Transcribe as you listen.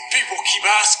keep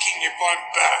asking if I'm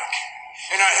back,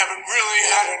 and I haven't really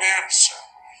had an answer.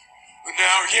 But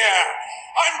now, yeah,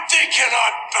 I'm thinking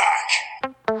I'm back.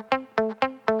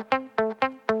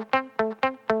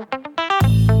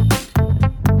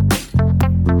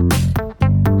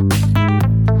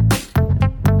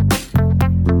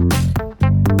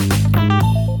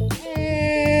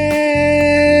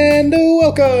 And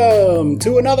welcome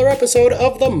to another episode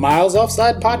of the Miles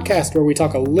Offside podcast, where we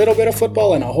talk a little bit of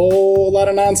football and a whole lot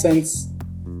of nonsense.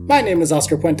 My name is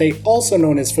Oscar Puente, also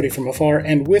known as Footy From Afar,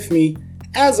 and with me,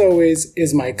 as always,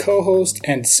 is my co-host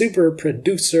and super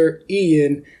producer,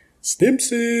 Ian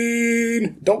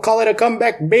Stimson. Don't call it a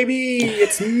comeback, baby.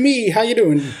 It's me. How you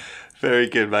doing? Very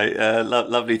good, mate.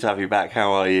 Lovely to have you back.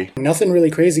 How are you? Nothing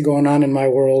really crazy going on in my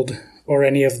world or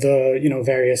any of the,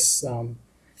 various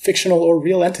fictional or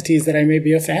real entities that I may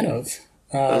be a fan of.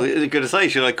 I was going to say,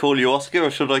 should I call you Oscar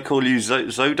or should I call you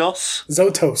Zotos?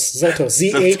 Zotos. Zhotos.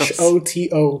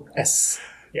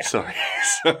 Yeah. Sorry.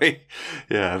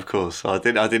 Yeah, of course. I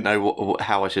didn't know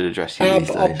how I should address you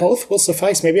these days. Both will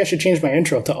suffice. Maybe I should change my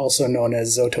intro to also known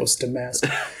as Zotos Damask.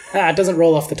 It doesn't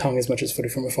roll off the tongue as much as Footy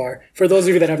From Afar. For those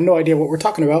of you that have no idea what we're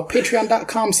talking about,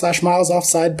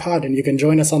 patreon.com/milesoffsidepod, and you can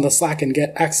join us on the Slack and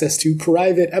get access to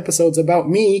private episodes about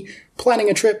me planning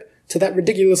a trip to that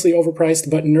ridiculously overpriced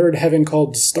but nerd heaven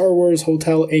called Star Wars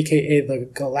Hotel, aka the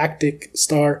Galactic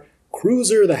Star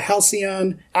Cruiser, the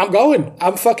Halcyon.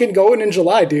 I'm fucking going in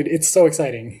July, dude. It's so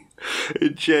exciting.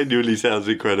 It genuinely sounds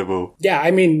incredible. Yeah,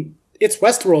 I mean, it's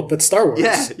Westworld, but Star Wars.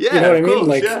 Yeah, you know what I mean?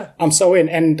 Course, yeah. I'm so in,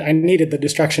 and I needed the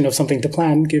distraction of something to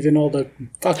plan, given all the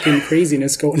fucking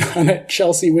craziness going on at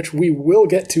Chelsea, which we will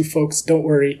get to, folks. Don't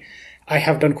worry. I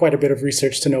have done quite a bit of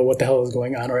research to know what the hell is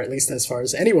going on, or at least as far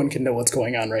as anyone can know what's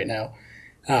going on right now.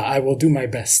 I will do my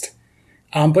best.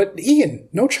 But Ian,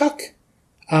 no Chuck.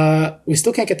 We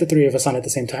still can't get the three of us on at the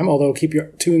same time, although keep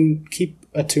your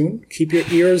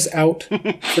ears out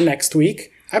for next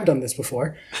week. I've done this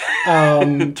before.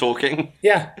 Talking.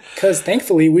 Yeah, because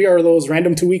thankfully we are those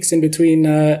random 2 weeks in between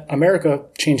America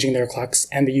changing their clocks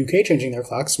and the UK changing their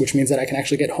clocks, which means that I can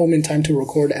actually get home in time to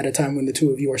record at a time when the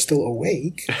two of you are still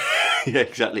awake. Yeah,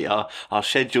 exactly. Our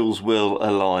schedules will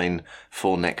align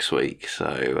for next week.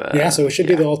 So so it should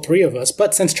be all three of us.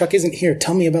 But since Chuck isn't here,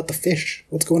 tell me about the fish.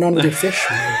 What's going on with your fish,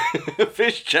 man?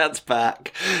 Fish chat's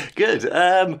back. Good.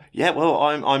 Well,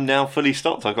 I'm now fully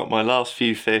stocked. I got my last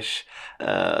few fish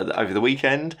over the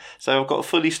weekend, so I've got a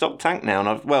fully stocked tank now,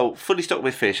 and fully stocked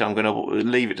with fish. I'm going to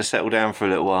leave it to settle down for a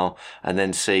little while and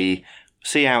then see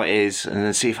how it is, and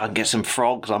then see if I can get some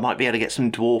frogs. I might be able to get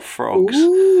some dwarf frogs.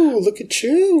 Ooh, look at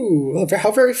you. How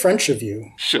very French of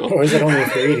you. Sure. Or is it only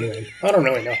if you're eating them? I don't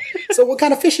really know. So what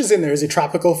kind of fish is in there? Is it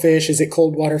tropical fish? Is it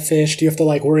cold water fish? Do you have to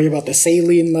worry about the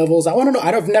saline levels? I want to know.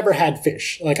 I've never had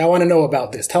fish. I want to know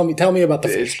about this. Tell me about the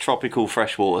fish. It's tropical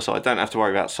freshwater, so I don't have to worry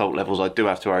about salt levels. I do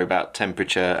have to worry about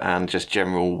temperature and just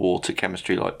general water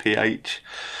chemistry like pH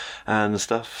and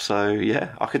stuff. So yeah,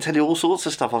 I can tell you all sorts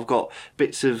of stuff. I've got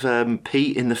bits of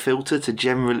peat in the filter to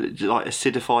generally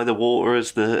acidify the water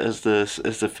as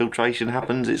the filtration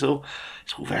happens. It's all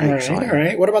very exciting. All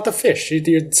right. What about the fish?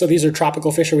 So these are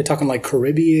tropical fish. Are we talking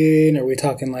Caribbean? Are we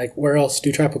talking where else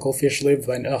do tropical fish live?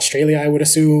 In Australia, I would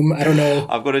assume. I don't know.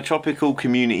 I've got a tropical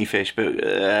community fish, but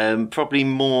probably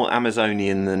more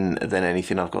Amazonian than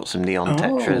anything. I've got some neon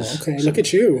tetras. Okay, look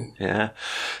at you. Yeah,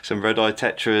 some red-eye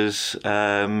tetras.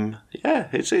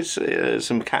 It's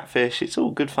some catfish. It's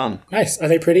all good fun. Nice. Are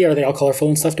they pretty? Are they all colorful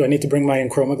and stuff? Do I need to bring my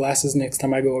chroma glasses next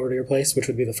time I go over to your place, which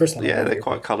would be the first time? Yeah, they're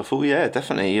quite colourful. Yeah,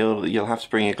 definitely. You'll have to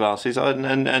bring your glasses and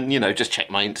just check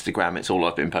my Instagram. It's all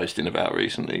I've been posting about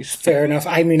recently. Fair enough.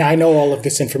 I mean, I know all of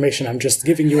this information. I'm just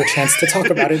giving you a chance to talk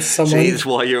about it. See, that's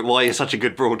why you're such a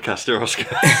good broadcaster, Oscar.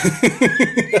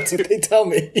 That's what they tell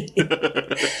me.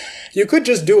 You could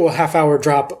just do a half-hour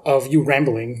drop of you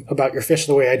rambling about your fish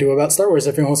the way I do about Star Wars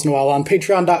every once in a while on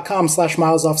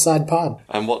patreon.com/milesoffsidepod.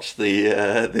 And watch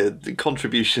the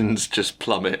contributions just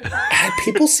plummet.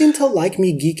 People seem to like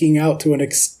me geeking out to an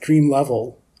extreme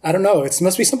level. I don't know. It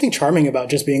must be something charming about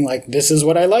just being this is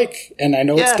what I like. And I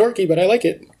know it's dorky, but I like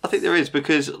it. I think there is,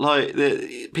 because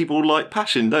people like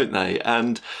passion, don't they?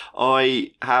 And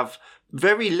I have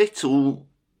very little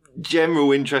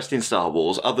general interest in Star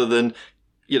Wars other than,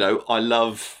 I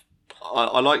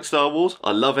like Star Wars.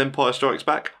 I love Empire Strikes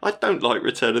Back. I don't like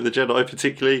Return of the Jedi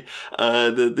particularly.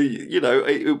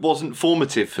 It wasn't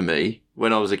formative for me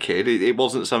when I was a kid. It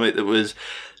wasn't something that was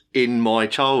in my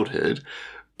childhood,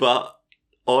 but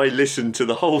I listened to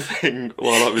the whole thing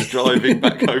while I was driving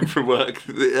back home from work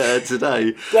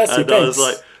today. Bless you, I was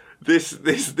like,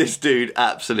 This dude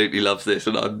absolutely loves this,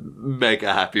 and I'm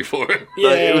mega happy for him.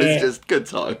 Yeah, It was just good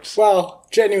times. Well,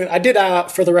 genuine. I did,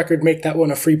 for the record, make that one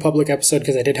a free public episode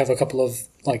because I did have a couple of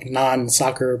like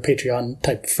non-soccer Patreon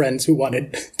type friends who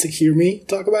wanted to hear me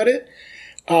talk about it.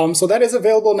 So that is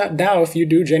available now if you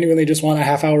do genuinely just want a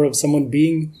half hour of someone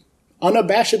being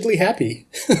unabashedly happy,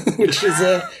 which is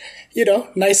a,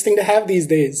 nice thing to have these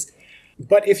days.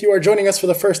 But if you are joining us for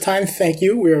the first time, thank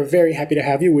you. We are very happy to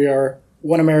have you. We are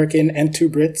one American and two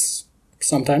Brits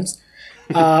sometimes.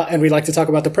 And we like to talk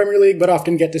about the Premier League, but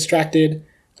often get distracted.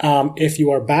 If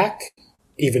you are back,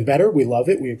 even better. We love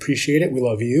it. We appreciate it. We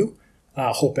love you.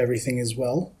 Hope everything is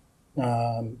well.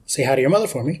 Say hi to your mother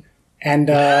for me. And,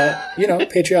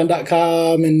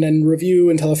 patreon.com and then review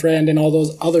and tell a friend and all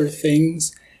those other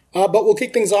things. But we'll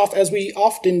kick things off as we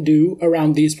often do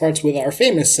around these parts with our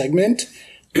famous segment,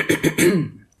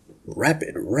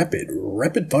 Rapid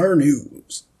Fire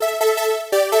News.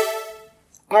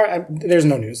 All right, there's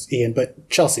no news, Ian, but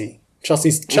Chelsea's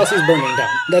burning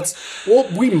down.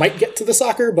 We might get to the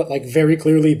soccer, but like very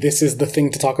clearly this is the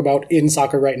thing to talk about in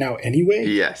soccer right now anyway.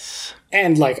 Yes.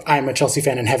 And like I'm a Chelsea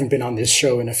fan and haven't been on this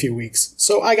show in a few weeks,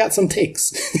 so I got some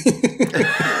takes.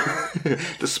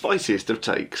 The spiciest of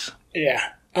takes. Yeah.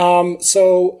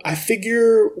 So I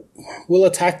figure we'll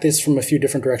attack this from a few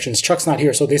different directions. Chuck's not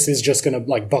here, so this is just gonna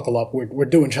like buckle up. We're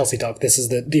doing Chelsea talk. This is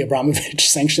the Abramovich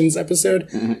sanctions episode.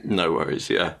 No worries.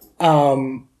 Yeah.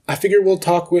 I figure we'll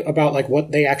talk about like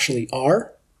what they actually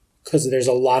are, because there's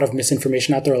a lot of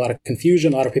misinformation out there, a lot of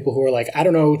confusion, a lot of people who are like, I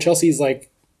don't know, Chelsea's like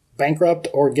bankrupt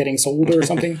or getting sold or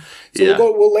something. So Yeah.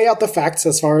 we'll lay out the facts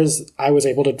as far as I was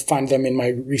able to find them in my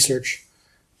research.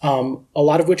 A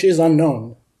lot of which is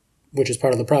unknown, which is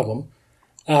part of the problem.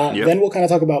 Yep. Then we'll kind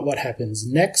of talk about what happens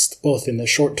next, both in the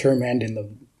short term and in the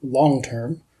long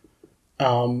term.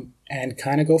 And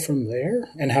kind of go from there,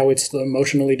 and how it's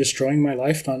emotionally destroying my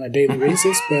life on a daily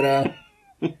basis. But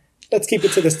let's keep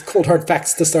it to the cold hard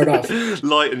facts to start off.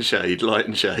 Light and shade.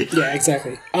 Yeah,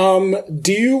 exactly.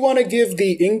 Do you want to give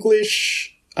the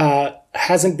English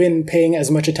hasn't been paying as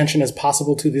much attention as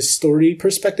possible to this story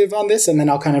perspective on this, and then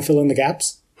I'll kind of fill in the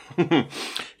gaps?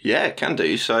 Yeah, can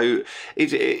do. So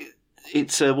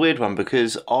it's a weird one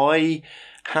because I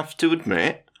have to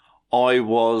admit I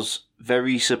was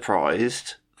very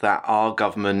surprised that our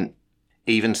government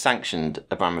even sanctioned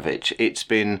Abramovich. It's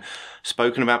been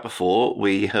spoken about before.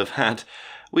 We have had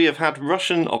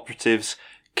Russian operatives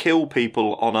kill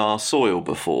people on our soil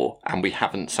before, and we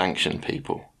haven't sanctioned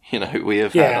people. We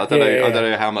have had. I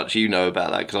don't know how much you know about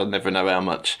that, because I never know how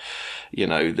much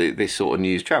this sort of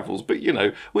news travels. But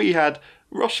we had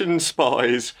Russian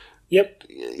spies. Yep.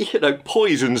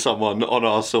 Poison someone on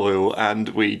our soil, and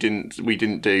we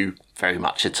didn't do very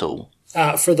much at all.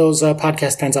 For those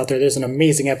podcast fans out there, there's an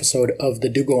amazing episode of the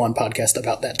Do Go On podcast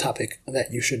about that topic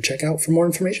that you should check out for more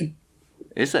information.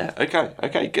 Is there?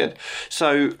 Okay, good.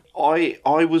 So I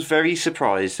was very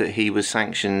surprised that he was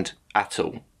sanctioned at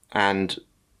all. And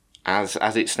as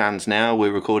it stands now,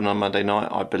 we're recording on Monday night,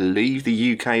 I believe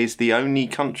the UK is the only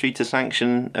country to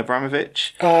sanction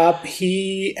Abramovich.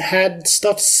 He had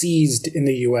stuff seized in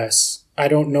the US. I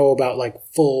don't know about like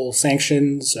full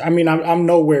sanctions. I mean, I'm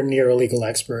nowhere near a legal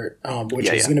expert, which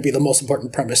is going to be the most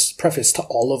important preface to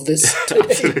all of this today.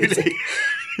 Absolutely.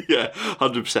 Yeah,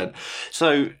 100%.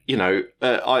 So,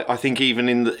 I think even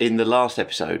in the last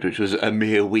episode, which was a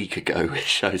mere week ago, which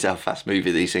shows how fast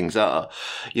moving these things are,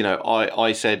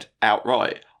 I said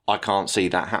outright, I can't see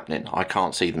that happening. I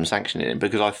can't see them sanctioning him,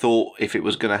 because I thought if it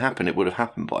was going to happen, it would have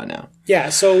happened by now. Yeah,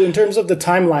 so in terms of the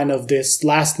timeline of this,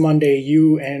 last Monday,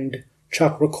 you and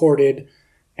Chuck recorded,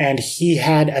 and he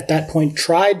had at that point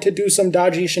tried to do some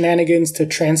dodgy shenanigans to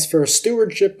transfer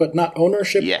stewardship but not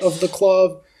ownership of the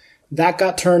club. That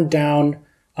got turned down,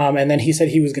 and then he said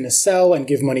he was going to sell and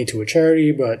give money to a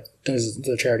charity, but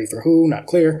the charity for who? Not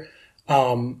clear.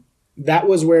 That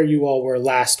was where you all were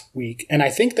last week, and I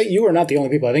think that you are not the only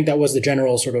people. I think that was the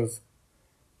general sort of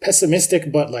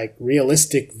pessimistic but like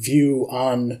realistic view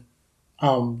on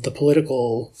the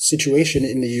political situation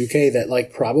in the UK, that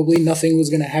like probably nothing was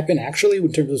going to happen actually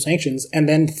in terms of sanctions. And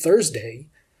then Thursday,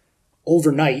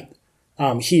 overnight,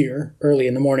 here, early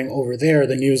in the morning over there,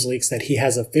 the news leaks that he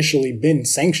has officially been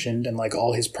sanctioned, and like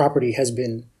all his property has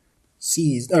been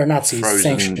seized, or not seized,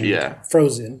 sanctioned,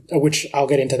 frozen, which I'll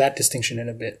get into that distinction in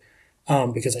a bit,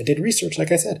 because I did research,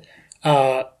 like I said.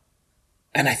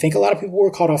 And I think a lot of people were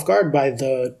caught off guard by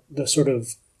the sort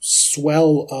of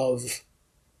swell of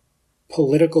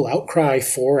political outcry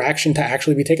for action to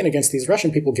actually be taken against these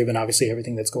Russian people, given obviously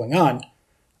everything that's going on,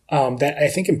 that I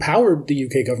think empowered the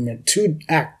UK government to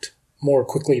act more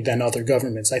quickly than other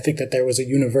governments. I think that there was a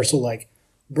universal like,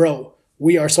 bro,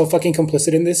 we are so fucking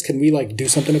complicit in this. Can we like do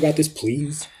something about this,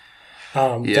 please?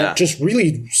 That just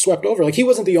really swept over. Like, he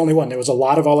wasn't the only one. There was a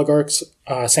lot of oligarchs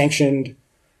sanctioned,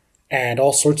 and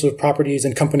all sorts of properties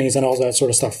and companies and all that sort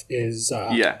of stuff is...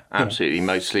 absolutely.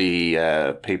 Mostly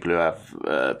people who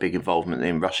have big involvement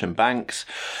in Russian banks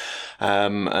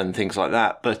and things like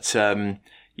that. But, so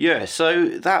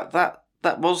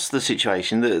that was the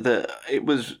situation. That it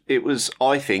was,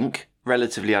 I think,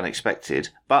 relatively unexpected.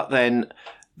 But then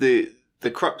the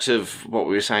crux of what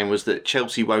we were saying was that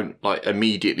Chelsea won't like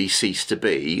immediately cease to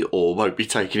be, or won't be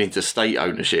taken into state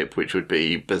ownership, which would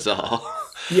be bizarre.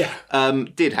 Yeah.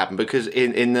 Did happen because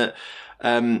in the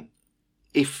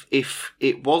if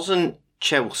it wasn't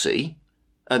Chelsea,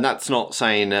 and that's not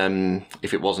saying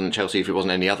if it wasn't Chelsea, if it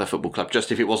wasn't any other football club,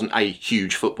 just if it wasn't a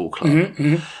huge football club,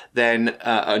 then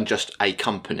and just a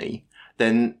company,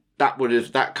 then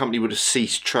that company would have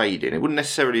ceased trading. It wouldn't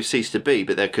necessarily have ceased to be,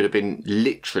 but there could have been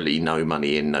literally no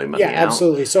money in, no money out. Yeah,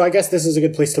 absolutely. So I guess this is a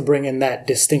good place to bring in that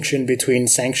distinction between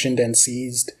sanctioned and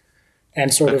seized,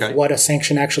 and sort of what a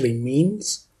sanction actually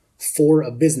means for a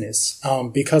business.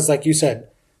 Because like you said,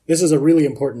 this is a really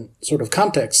important sort of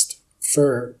context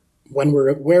for when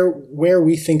we're where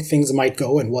we think things might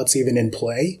go and what's even in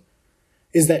play,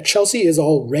 is that Chelsea is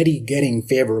already getting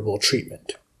favorable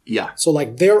treatment. Yeah. So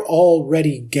like they're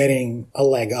already getting a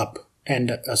leg up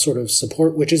and a sort of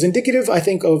support, which is indicative, I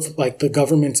think, of like the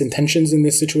government's intentions in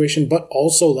this situation, but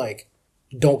also like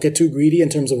don't get too greedy in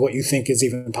terms of what you think is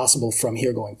even possible from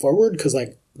here going forward, because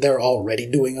like they're already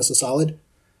doing us a solid.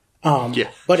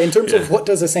 But in terms of what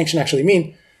does a sanction actually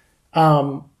mean,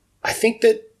 I think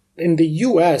that in the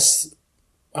US,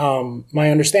 my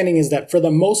understanding is that for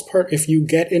the most part, if you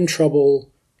get in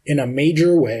trouble in a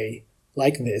major way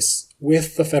like this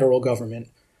with the federal government,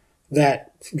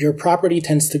 that your property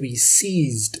tends to be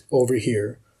seized over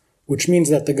here, which means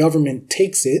that the government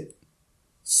takes it,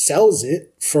 sells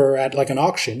it at like an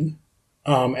auction,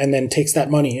 and then takes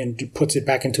that money and puts it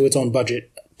back into its own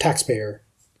budget, taxpayer,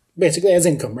 basically as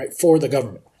income, right, for the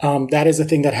government. That is a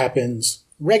thing that happens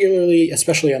regularly,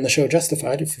 especially on the show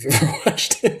Justified, if you've ever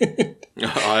watched it.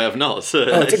 I have not. So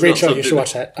it's a great show. You should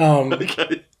watch that.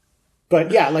 Okay.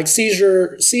 But yeah, like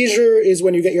seizure is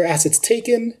when you get your assets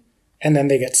taken and then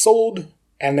they get sold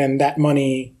and then that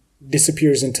money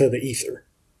disappears into the ether.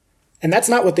 And that's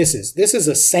not what this is. This is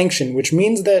a sanction, which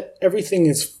means that everything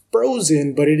is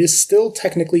frozen, but it is still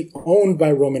technically owned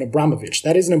by Roman Abramovich.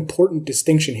 That is an important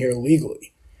distinction here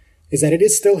legally, is that it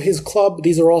is still his club.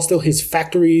 These are all still his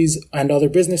factories and other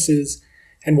businesses.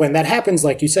 And when that happens,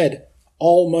 like you said,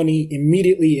 all money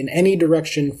immediately in any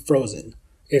direction frozen.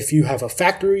 If you have a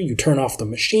factory, you turn off the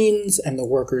machines and the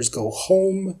workers go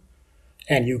home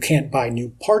and you can't buy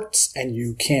new parts and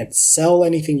you can't sell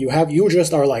anything you have. You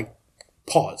just are like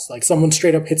pause. Like someone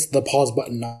straight up hits the pause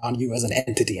button on you as an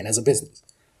entity and as a business.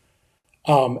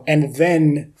 And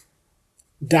then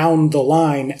down the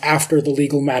line, after the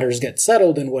legal matters get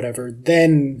settled and whatever,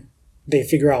 then they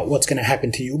figure out what's going to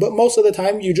happen to you. But most of the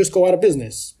time you just go out of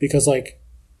business because like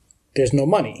there's no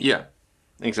money. Yeah.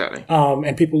 Exactly.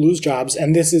 And people lose jobs.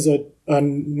 And this is a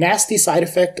nasty side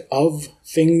effect of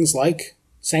things like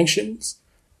sanctions,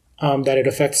 that it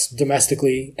affects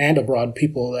domestically and abroad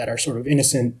people that are sort of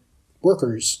innocent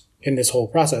workers in this whole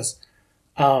process.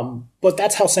 But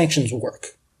that's how sanctions work.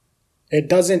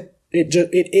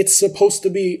 It's supposed to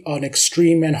be an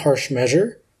extreme and harsh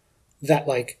measure that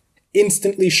like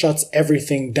instantly shuts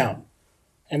everything down.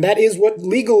 And that is what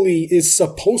legally is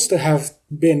supposed to have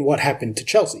been what happened to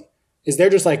Chelsea. Is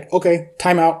they're just like, okay,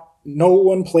 time out. No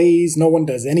one plays. No one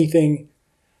does anything.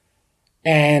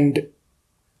 And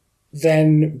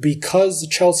then because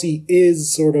Chelsea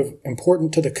is sort of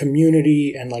important to the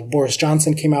community and like Boris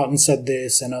Johnson came out and said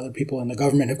this and other people in the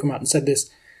government have come out and said this,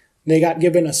 they got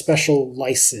given a special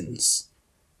license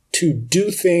to do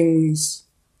things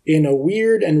in a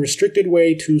weird and restricted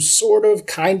way to sort of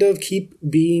kind of keep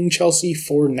being Chelsea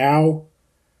for now,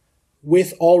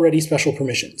 with already special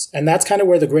permissions. And that's kind of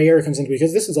where the gray area comes in,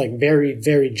 because this is like very,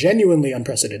 very genuinely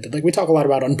unprecedented. Like we talk a lot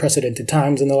about unprecedented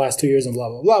times in the last 2 years and blah,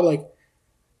 blah, blah. Like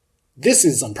this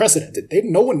is unprecedented.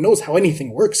 No one knows how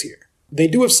anything works here. They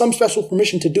do have some special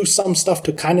permission to do some stuff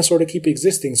to kind of sort of keep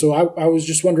existing. So I was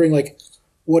just wondering, like,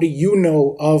 what do you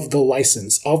know of the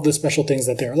license, of the special things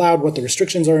that they're allowed, what the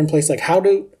restrictions are in place? Like how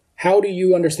do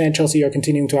you understand Chelsea are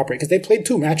continuing to operate? Because they played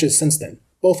 2 matches since then.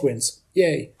 Both wins.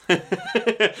 Yay.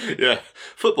 Yeah.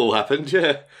 Football happened,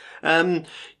 yeah.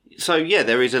 So, yeah,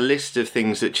 there is a list of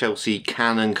things that Chelsea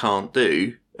can and can't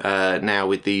do now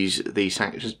with these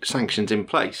sanctions in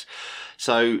place.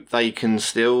 So they can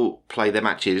still play their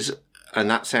matches and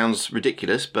that sounds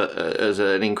ridiculous, but as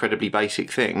an incredibly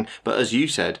basic thing. But as you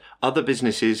said, other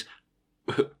businesses,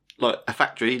 like a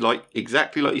factory, like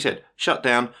exactly like you said, shut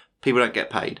down, people don't get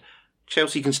paid.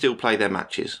 Chelsea can still play their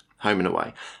matches, home and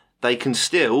away. They can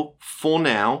still, for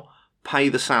now, pay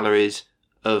the salaries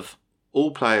of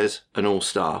all players and all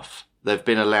staff. They've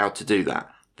been allowed to do that.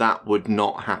 That would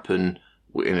not happen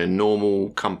in a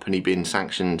normal company being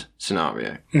sanctioned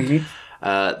scenario.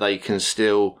 Mm-hmm. They can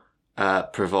still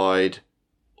provide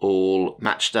all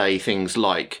match day things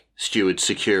like steward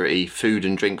security, food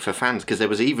and drink for fans, because there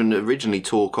was even originally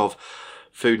talk of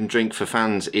food and drink for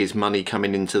fans is money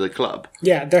coming into the club.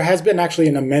 Yeah, there has been actually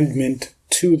an amendment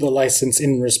to the license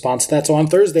in response to that. So on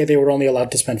Thursday, they were only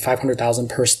allowed to spend $500,000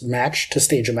 per match to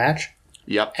stage a match.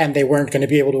 Yep. And they weren't going to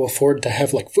be able to afford to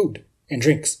have like food and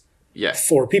drinks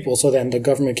for people. So then the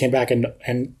government came back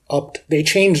and upped. They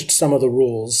changed some of the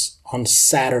rules on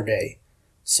Saturday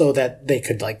so that they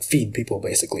could like feed people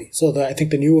basically. So I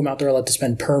think the new amount they're allowed to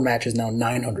spend per match is now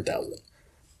 $900,000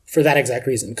 for that exact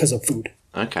reason, because of food.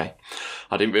 Okay.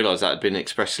 I didn't realise that had been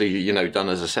expressly, done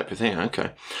as a separate thing.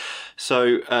 Okay.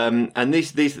 So, and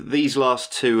these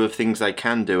last two of things they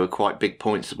can do are quite big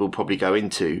points that we'll probably go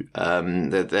into.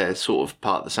 They're sort of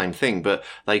part of the same thing, but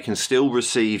they can still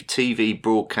receive TV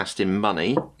broadcasting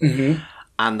money, mm-hmm.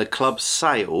 and the club's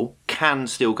sale can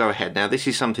still go ahead. Now, this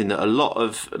is something that a lot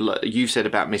of, you said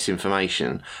about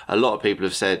misinformation, a lot of people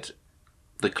have said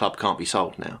the club can't be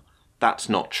sold now. That's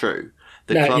not true.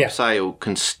 The club sale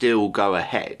can still go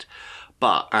ahead,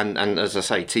 but, and as I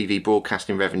say, TV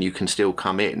broadcasting revenue can still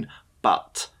come in,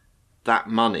 but that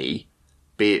money,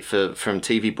 be it from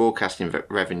TV broadcasting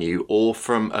revenue or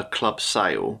from a club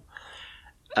sale,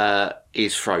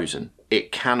 is frozen.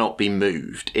 It cannot be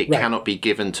moved. It cannot be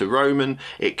given to Roman.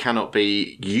 It cannot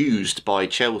be used by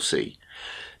Chelsea.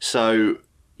 So,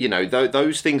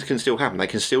 those things can still happen. They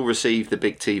can still receive the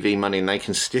big TV money and they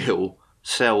can still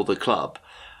sell the club.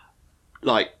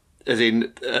 Like, as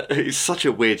in, it's such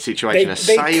a weird situation. A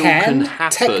sale can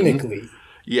happen. Technically.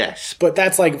 Yes. But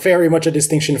that's like very much a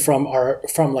distinction from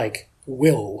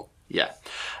will. Yeah.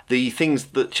 The things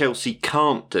that Chelsea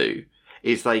can't do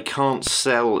is they can't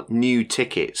sell new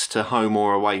tickets to home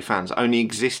or away fans. Only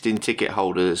existing ticket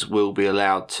holders will be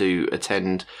allowed to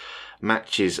attend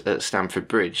matches at Stamford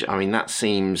Bridge. I mean, that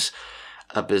seems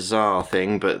a bizarre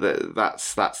thing, but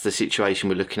that's the situation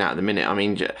we're looking at the minute. I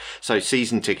mean, so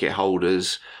season ticket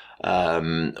holders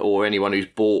or anyone who's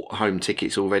bought home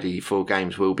tickets already for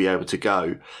games will be able to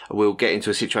go. We'll get into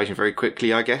a situation very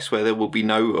quickly, I guess, where there will be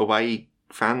no away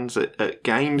fans at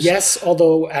games. Yes,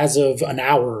 although as of an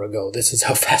hour ago, this is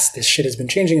how fast this shit has been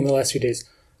changing in the last few days.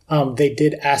 They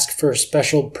did ask for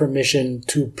special permission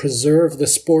to preserve the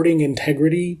sporting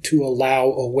integrity to allow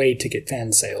away ticket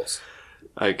fan sales.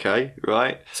 Okay,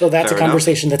 right. So that's a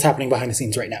conversation that's happening behind the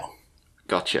scenes right now.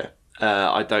 Gotcha.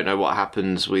 I don't know what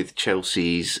happens with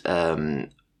Chelsea's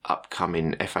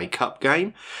upcoming FA Cup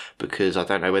game, because I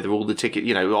don't know whether all the ticket,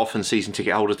 often season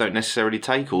ticket holders don't necessarily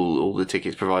take all the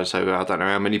tickets provided, so I don't know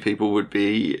how many people would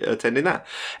be attending that.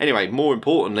 Anyway, more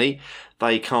importantly,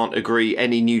 they can't agree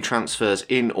any new transfers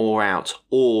in or out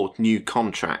or new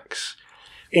contracts.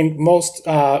 In most,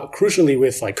 crucially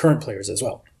with like current players as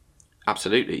well.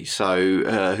 Absolutely.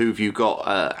 So, who have you got?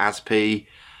 Aspi.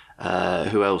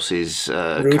 Who else is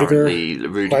currently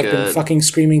Rudiger? I've been fucking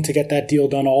screaming to get that deal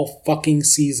done all fucking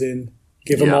season.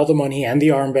 Give him all the money and the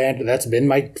armband. That's been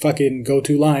my fucking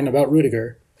go-to line about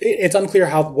Rudiger. It's unclear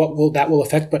that will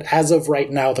affect, but as of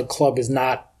right now, the club is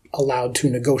not allowed to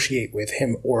negotiate with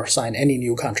him or sign any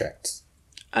new contracts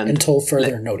until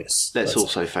further notice. Let's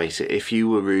also face it. If you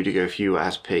were Rudiger, if you were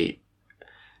Aspi,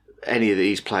 any of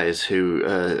these players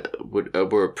who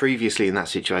were previously in that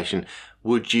situation,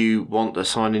 would you want to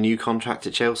sign a new contract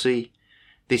at Chelsea?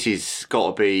 This has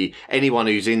got to be anyone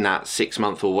who's in that 6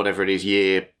 month or whatever it is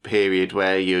year period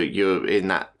where you're in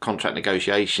that contract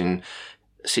negotiation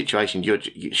situation.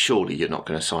 Surely you're not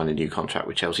going to sign a new contract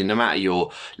with Chelsea, no matter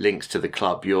your links to the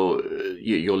club, your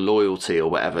loyalty or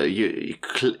whatever.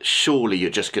 Surely you're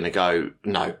just going to go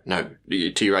no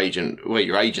to your agent. Well,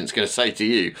 your agent's going to say to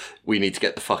you, "We need to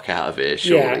get the fuck out of here."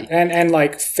 Surely, yeah, and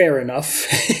like fair enough.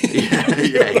 yeah,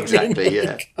 exactly.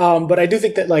 Yeah. But I do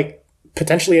think that like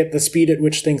potentially at the speed at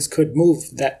which things could move,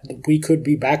 that we could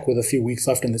be back with a few weeks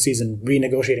left in the season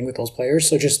renegotiating with those players.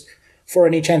 So just for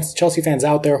any chance Chelsea fans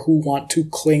out there who want to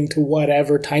cling to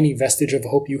whatever tiny vestige of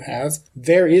hope you have,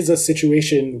 there is a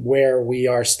situation where we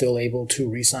are still able to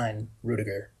re-sign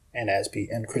Rudiger and Aspi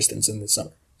and Christensen this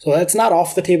summer. So that's not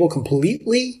off the table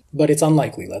completely, but it's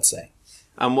unlikely, let's say.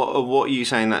 And what are you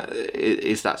saying that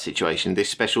is that situation? This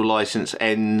special license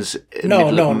ends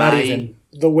No, middle of May? not even.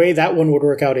 the way that one would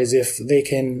work out is if they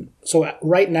can. So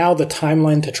right now, the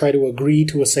timeline to try to agree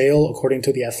to a sale, according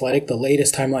to The Athletic, the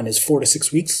latest timeline is 4 to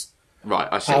 6 weeks. Right,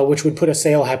 I see. Which would put a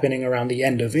sale happening around the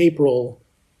end of April.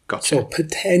 Gotcha. So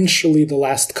potentially the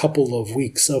last couple of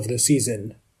weeks of the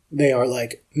season, they are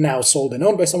like now sold and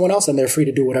owned by someone else, and they're free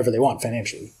to do whatever they want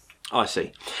financially. I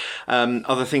see.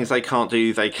 Other things they can't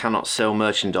do, they cannot sell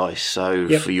merchandise. So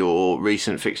for your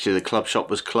recent fixture, the club shop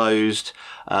was closed.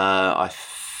 I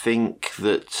think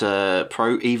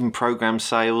that even program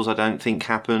sales, I don't think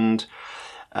happened.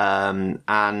 And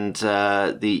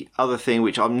the other thing,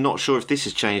 which I'm not sure if this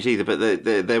has changed either, but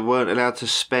they weren't allowed to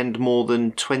spend more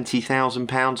than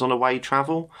 £20,000 on away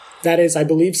travel. That is, I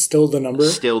believe, still the number.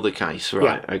 Still the case,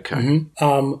 right? Yeah. Okay.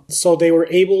 Mm-hmm. So they were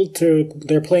able to.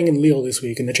 They're playing in Lille this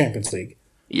week in the Champions League.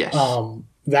 Yes.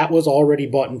 That was already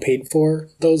bought and paid for,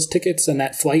 those tickets and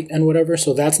that flight and whatever.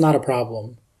 So that's not a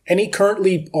problem. Any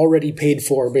currently already paid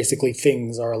for, basically,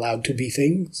 things are allowed to be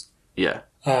things. Yeah.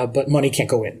 But money can't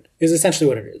go in, is essentially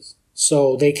what it is.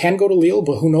 So they can go to Lille,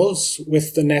 but who knows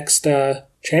with the next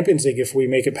Champions League, if we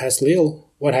make it past Lille,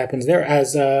 what happens there?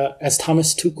 As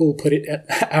Thomas Tuchel put it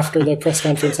after the press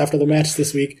conference after the match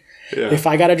this week, if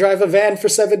I got to drive a van for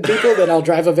 7 people, then I'll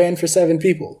drive a van for 7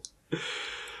 people.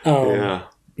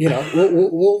 You know,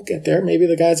 we'll get there. Maybe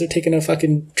the guys are taking a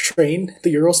fucking train,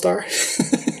 the Eurostar.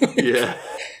 Yeah.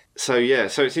 So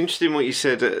it's interesting what you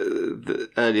said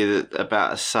earlier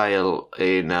about a sale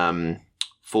in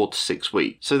 4 to 6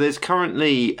 weeks. So there's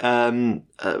currently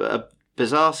a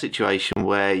bizarre situation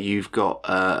where you've got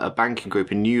a banking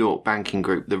group, a New York banking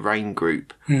group, the Rain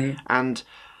Group, and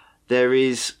there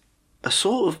is a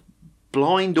sort of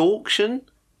blind auction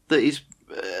that is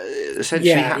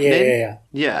essentially happening.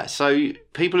 Yeah. So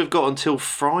people have got until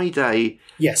Friday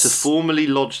to formally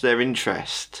lodge their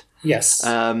interest. Yes.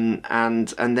 And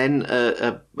then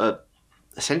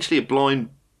essentially a blind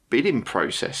bidding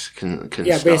process can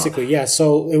start. Basically, yeah.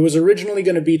 So it was originally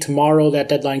going to be tomorrow. That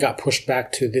deadline got pushed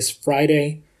back to this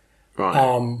Friday.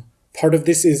 Right. Part of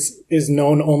this is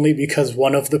known only because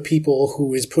one of the people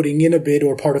who is putting in a bid,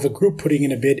 or part of a group putting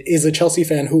in a bid, is a Chelsea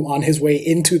fan who, on his way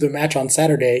into the match on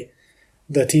Saturday,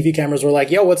 the TV cameras were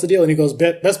like, "Yo, what's the deal?" And he goes,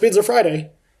 "Best bids are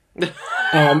Friday."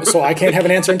 So I can't have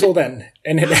an answer until then.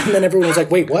 And then everyone was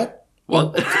like, wait, what?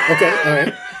 What? Okay, all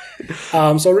right.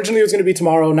 So originally it was going to be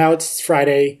tomorrow. Now it's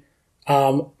Friday.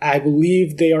 I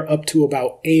believe they are up to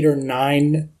about 8 or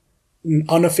 9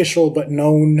 unofficial but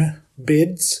known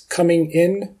bids coming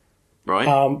in. Right.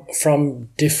 From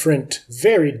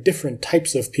very different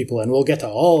types of people. And we'll get to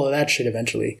all of that shit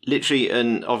eventually. Literally,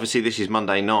 and obviously this is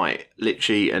Monday night,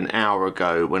 literally an hour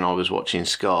ago when I was watching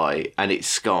Sky, and it's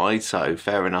Sky, so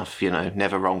fair enough,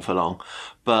 never wrong for long.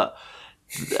 But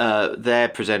their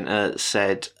presenter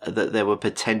said that there were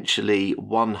potentially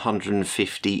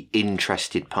 150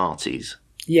 interested parties.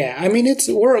 Yeah, I mean,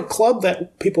 we're a club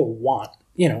that people want.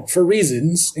 For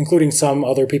reasons, including some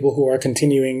other people who are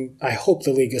continuing. I hope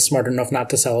the league is smart enough not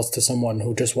to sell us to someone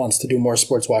who just wants to do more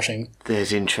sports washing.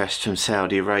 There's interest from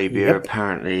Saudi Arabia,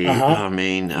 apparently. I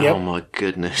mean, oh my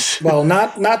goodness. Well,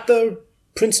 not the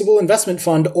Principal Investment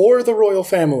Fund or the royal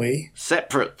family.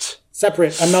 Separate.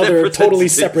 Another totally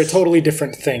separate, totally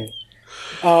different thing.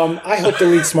 I hope the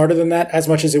league's smarter than that, as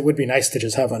much as it would be nice to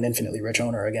just have an infinitely rich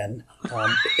owner again.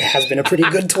 It has been a pretty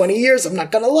good 20 years, I'm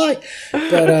not going to lie.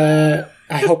 But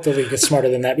I hope the league is smarter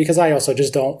than that, because I also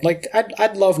just don't,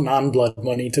 I'd love non-blood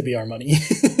money to be our money.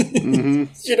 Mm-hmm.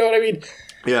 You know what I mean?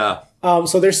 Yeah.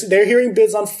 So they're hearing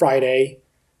bids on Friday.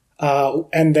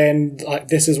 And then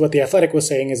this is what The Athletic was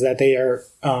saying, is that they are,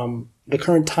 the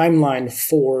current timeline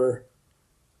for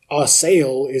a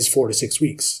sale is 4 to 6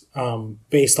 weeks,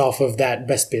 based off of that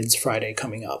Best Bids Friday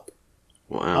coming up.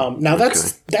 Wow. Now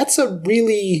that's a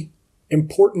really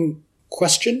important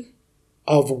question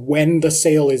of when the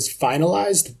sale is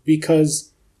finalized,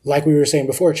 because, like we were saying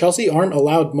before, Chelsea aren't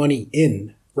allowed money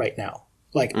in right now,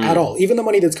 at all. Even the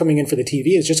money that's coming in for the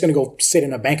TV is just going to go sit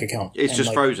in a bank account. It's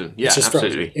just frozen. Yeah, it's just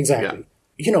absolutely. Frozen. Exactly.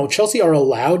 Yeah. Chelsea are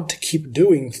allowed to keep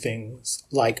doing things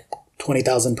like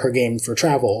 $20,000 per game for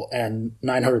travel and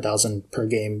 $900,000 per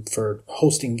game for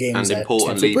hosting games and at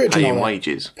Stamford Bridge, paying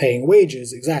wages. Paying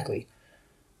wages, exactly.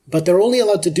 But they're only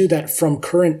allowed to do that from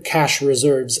current cash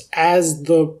reserves, as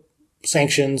the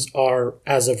sanctions are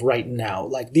as of right now.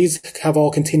 These have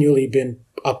all continually been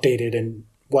updated and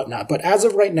whatnot. But as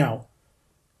of right now,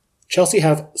 Chelsea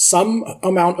have some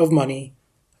amount of money,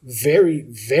 very,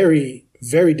 very,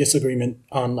 very disagreement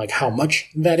on how much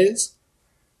that is,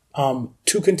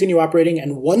 to continue operating.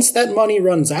 And once that money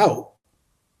runs out,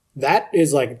 that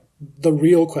is the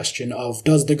real question of,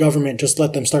 does the government just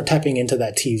let them start tapping into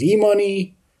that TV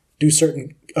money? Do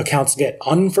certain accounts get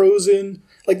unfrozen.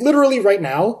 Like, literally right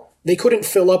now, they couldn't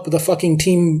fill up the fucking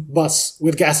team bus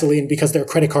with gasoline because their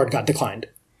credit card got declined.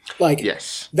 Like,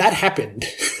 yes, that happened.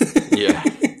 Yeah.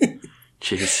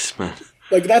 Jesus, man.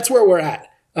 Like, that's where we're at.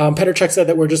 Petr Cech said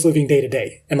that we're just living day to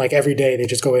day. And, like, every day they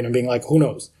just go in and being like, who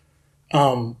knows?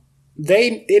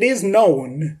 It is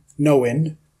known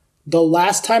the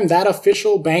last time that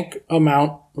official bank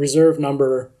amount reserve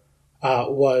number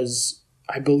was,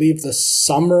 I believe, the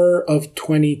summer of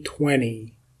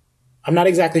 2020. I'm not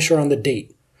exactly sure on the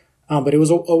date, but it was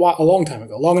a long time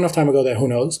ago. Long enough time ago that who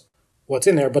knows what's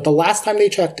in there. But the last time they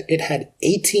checked, it had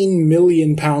 18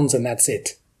 million pounds, and that's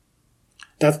it.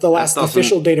 That's the last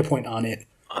official data point on it.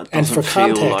 And for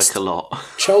context, like a lot.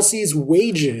 Chelsea's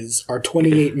wages are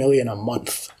 28 million a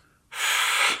month.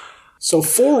 So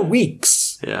 4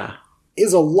 weeks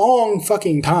is a long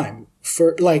fucking time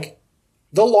for, like,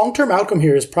 the long-term outcome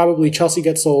here is probably Chelsea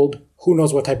gets sold. Who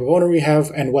knows what type of owner we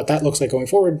have and what that looks like going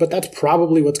forward, but that's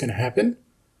probably what's going to happen.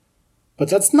 But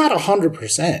that's not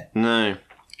 100%. No.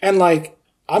 And, like,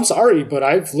 I'm sorry, but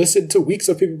I've listened to weeks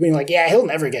of people being like, yeah, he'll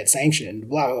never get sanctioned,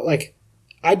 blah, blah. Like,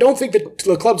 I don't think that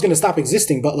the club's going to stop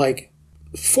existing, but, like,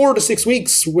 4 to 6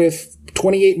 weeks with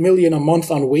 28 million a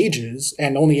month on wages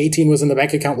and only 18 was in the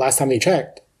bank account last time they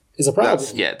checked is a problem.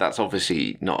 That's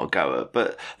obviously not a goer.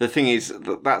 But the thing is,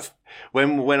 that's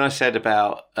when I said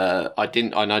about I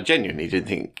genuinely didn't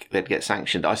think they'd get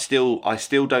sanctioned. I still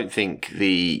don't think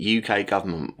the UK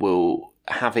government will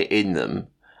have it in them,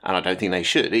 and I don't think they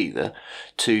should either,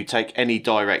 to take any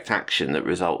direct action that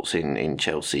results in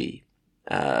Chelsea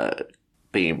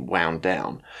being wound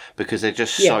down, because they're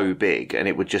just so big, and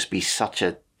it would just be such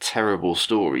a terrible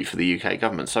story for the UK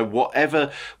government. So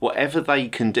whatever they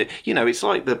can do, it's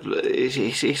like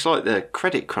the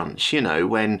credit crunch,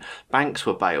 when banks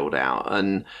were bailed out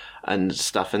and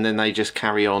stuff, and then they just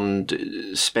carry on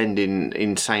spending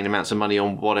insane amounts of money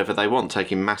on whatever they want,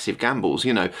 taking massive gambles.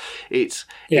 It's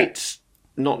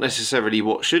not necessarily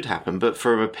what should happen, but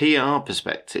from a PR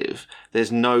perspective,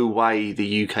 there's no way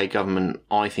the UK government,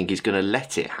 I think, is going to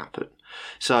let it happen.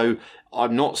 So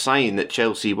I'm not saying that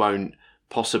Chelsea won't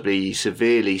possibly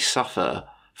severely suffer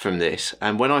from this.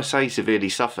 And when I say severely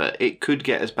suffer, it could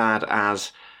get as bad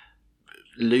as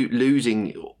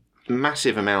losing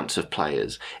massive amounts of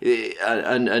players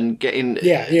and getting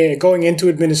going into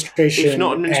administration, if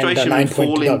not administration, and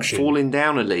falling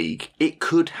down a league. It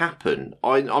could happen.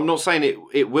 I'm not saying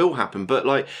it will happen, but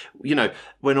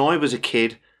when I was a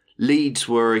kid, Leeds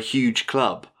were a huge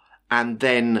club, and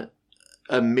then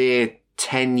a mere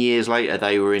 10 years later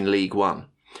they were in League One,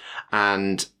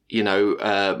 and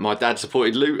my dad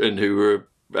supported Luton, who were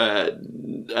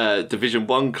Division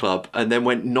 1 club, and then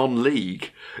went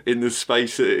non-league in the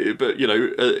space, but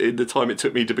in the time it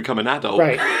took me to become an adult.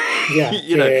 Right.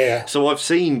 Yeah. So I've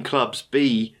seen clubs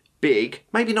be big,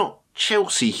 maybe not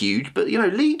Chelsea huge, but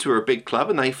Leeds were a big club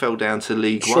and they fell down to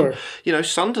League One.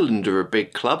 Sunderland are a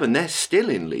big club and they're still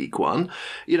in League One.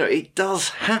 It does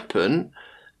happen.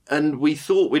 And we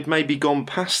thought we'd maybe gone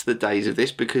past the days of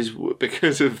this because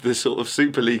of the sort of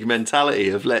Super League mentality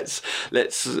of let's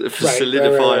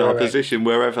solidify our position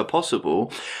wherever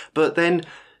possible. But then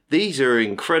these are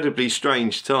incredibly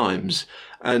strange times,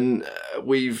 and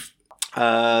we've,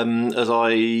 as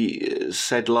I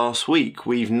said last week,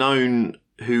 we've known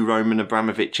who Roman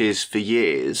Abramovich is for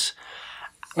years,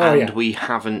 we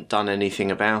haven't done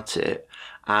anything about it.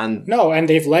 And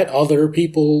they've let other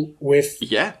people with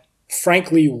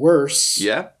frankly worse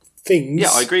things. Yeah,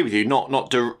 I agree with you.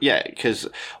 Because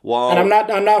while... And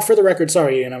I'm not for the record,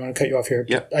 sorry, and I'm going to cut you off here.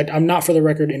 Yeah. I'm not for the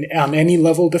record on any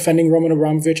level defending Roman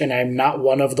Abramovich, and I'm not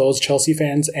one of those Chelsea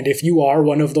fans. And if you are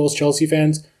one of those Chelsea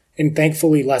fans, and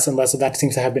thankfully less and less of that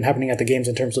seems to have been happening at the games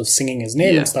in terms of singing his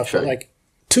name and stuff, but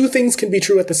two things can be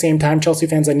true at the same time. Chelsea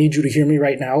fans, I need you to hear me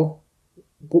right now.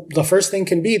 The first thing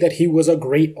can be that he was a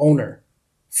great owner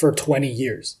for 20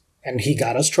 years. And he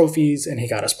got us trophies, and he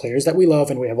got us players that we love,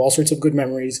 and we have all sorts of good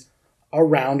memories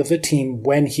around the team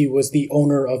when he was the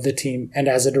owner of the team and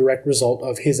as a direct result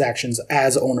of his actions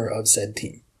as owner of said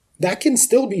team. That can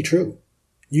still be true.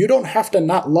 You don't have to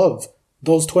not love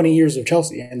those 20 years of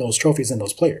Chelsea and those trophies and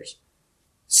those players.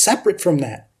 Separate from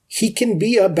that, he can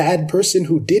be a bad person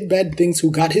who did bad things,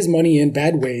 who got his money in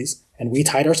bad ways, and we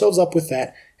tied ourselves up with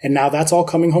that, and now that's all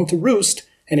coming home to roost.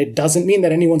 And it doesn't mean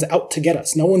that anyone's out to get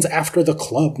us. No one's after the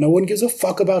club. No one gives a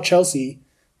fuck about Chelsea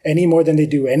any more than they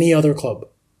do any other club.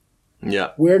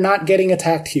 Yeah. We're not getting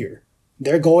attacked here.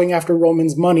 They're going after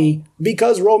Roman's money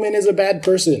because Roman is a bad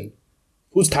person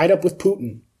who's tied up with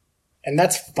Putin. And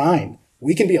that's fine.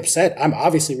 We can be upset. I'm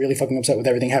obviously really fucking upset with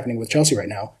everything happening with Chelsea right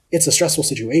now. It's a stressful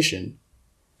situation.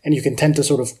 And you can tend to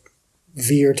sort of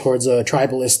veer towards a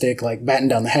tribalistic, like, batten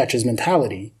down the hatches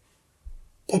mentality.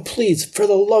 But please, for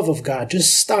the love of God,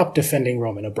 just stop defending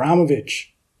Roman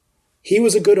Abramovich. He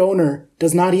was a good owner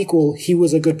does not equal he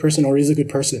was a good person or is a good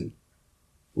person.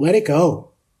 Let it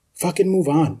go. Fucking move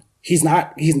on.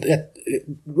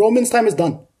 Roman's time is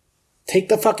done. Take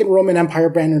the fucking Roman Empire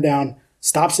banner down.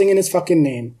 Stop singing his fucking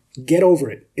name. Get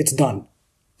over it. It's done.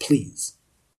 Please.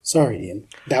 Sorry, Ian.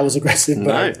 That was aggressive,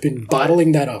 but I've been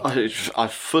bottling that up. I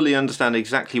fully understand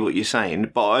exactly what you're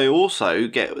saying, but I also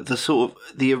get the sort of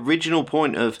the original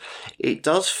point of it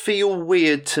does feel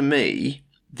weird to me,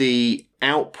 the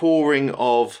outpouring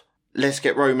of let's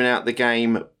get Roman out the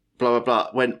game, blah, blah, blah,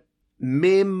 when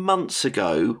mere months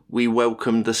ago we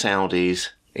welcomed the Saudis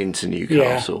into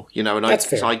Newcastle. Yeah, and that's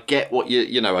fair. So I get what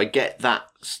I get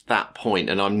that point,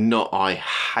 and I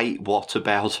hate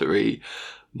whataboutery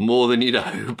more than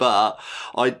but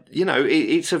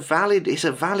it's a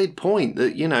valid point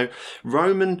that,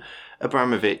 Roman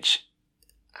Abramovich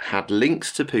had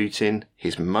links to Putin.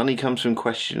 His money comes from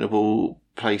questionable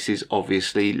places,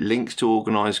 obviously, links to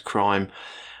organised crime.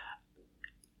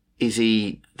 Is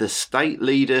he the state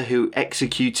leader who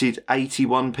executed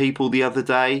 81 people the other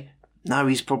day? No,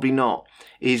 he's probably not.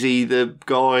 Is he the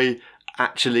guy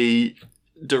actually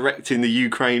directing the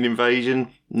Ukraine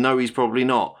invasion? No, he's probably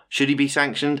not. Should he be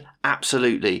sanctioned?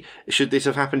 Absolutely. Should this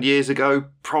have happened years ago?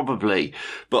 Probably.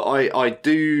 But I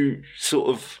do sort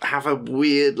of have a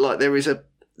weird, there is a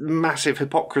massive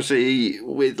hypocrisy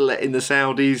with letting the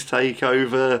Saudis take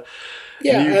over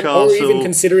Newcastle. Or even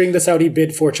considering the Saudi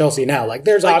bid for Chelsea now.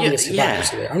 There's obvious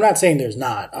hypocrisy there. I'm not saying there's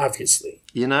not, obviously.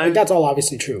 That's all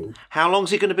obviously true. How long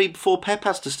is it going to be before Pep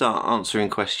has to start answering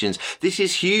questions? This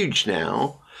is huge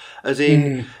now. As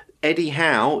in, Eddie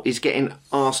Howe is getting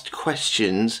asked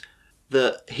questions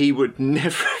that he would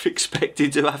never have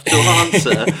expected to have to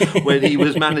answer when he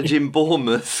was managing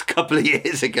Bournemouth a couple of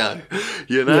years ago.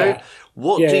 Yeah.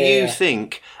 What do you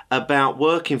think about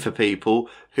working for people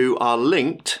who are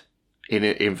linked, in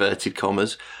inverted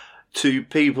commas, to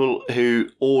people who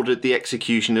ordered the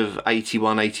execution of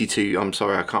 81, 82, I'm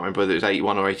sorry, I can't remember whether it was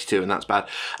 81 or 82, and that's bad,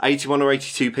 81 or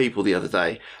 82 people the other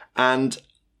day, and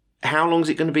how long is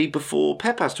it going to be before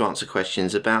Pep has to answer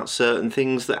questions about certain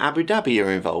things that Abu Dhabi are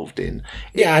involved in?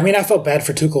 Yeah, I felt bad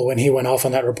for Tuchel when he went off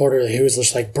on that reporter. He was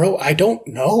just like, bro, I don't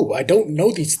know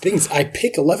these things. I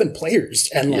pick 11 players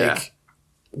and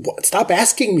stop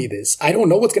asking me this. I don't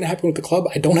know what's going to happen with the club.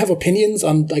 I don't have opinions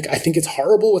on, I think it's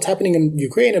horrible what's happening in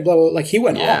Ukraine and blah, blah, blah. He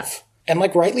went off. And,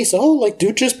 rightly so.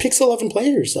 Dude just picks 11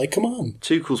 players. Come on.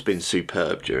 Tuchel's been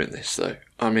superb during this, though.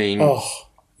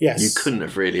 Yes. You couldn't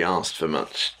have really asked for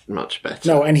much better.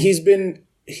 No, and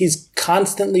he's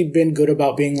constantly been good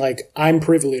about being I'm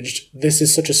privileged. This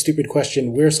is such a stupid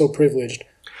question. We're so privileged.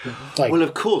 Well,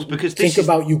 of course, because think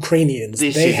about Ukrainians.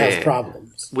 They have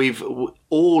problems.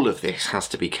 All of this has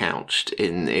to be couched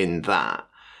in that,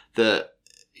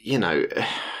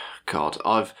 God,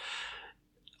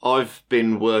 I've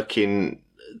been working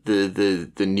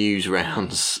the news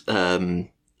rounds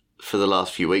for the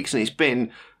last few weeks, and it's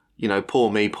been,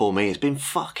 poor me. It's been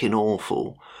fucking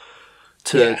awful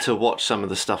to watch some of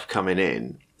the stuff coming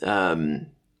in.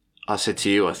 I said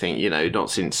to you, I think, not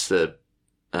since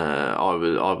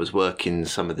I was working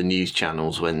some of the news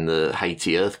channels when the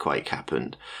Haiti earthquake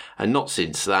happened, and not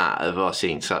since that have I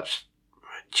seen such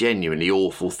genuinely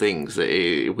awful things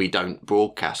that we don't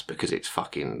broadcast because it's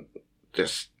fucking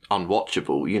just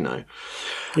unwatchable,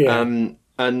 Yeah.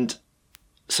 And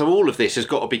so all of this has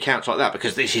got to be couched like that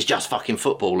because this is just fucking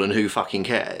football and who fucking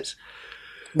cares?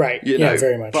 Right.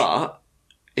 Very much. But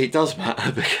it does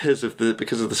matter because of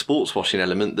the sports washing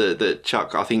element that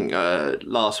Chuck, I think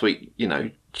last week,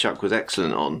 Chuck was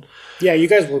excellent on. Yeah, you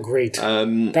guys were great.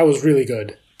 That was really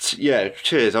good. Yeah,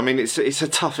 cheers.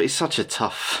 It's such a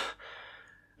tough,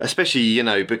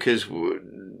 especially, because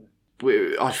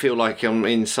I feel like I'm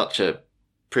in such a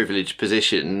privileged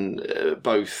position,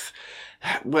 both,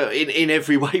 well, in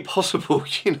every way possible.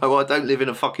 I don't live in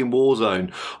a fucking war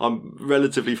zone. I'm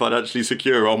relatively financially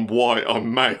secure. I'm white.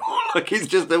 I'm male. It's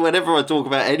just that whenever I talk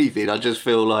about anything, I just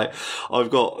feel like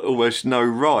I've got almost no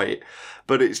right.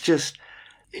 But it's just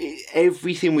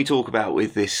everything we talk about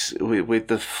with this, with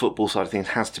the football side of things,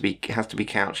 has to be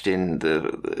couched in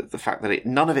the fact that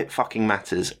none of it fucking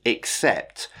matters,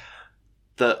 except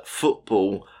that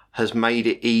football has made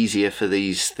it easier for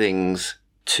these things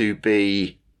to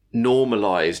be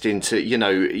normalized into,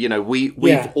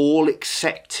 we've all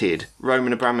accepted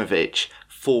Roman Abramovich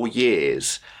for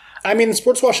years. The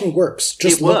sports washing works.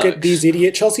 Just look at these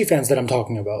idiot Chelsea fans that I'm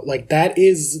talking about. That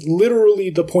is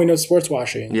literally the point of sports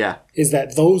washing. Yeah. Is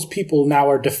that those people now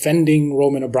are defending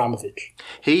Roman Abramovich.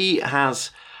 He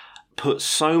has put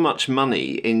so much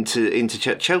money into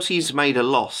Chelsea's made a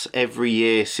loss every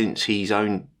year since he's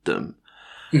owned them,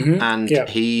 and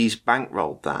he's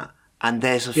bankrolled that. And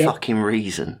there's a fucking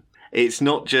reason. It's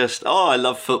not just, I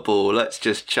love football, let's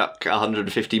just chuck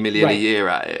 150 million a year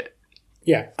at it.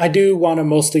 Yeah, I do want to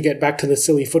mostly get back to the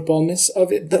silly footballness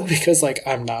of it, though, because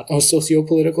I'm not a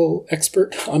socio-political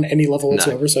expert on any level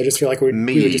whatsoever, so I just feel like we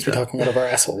would just be talking out of our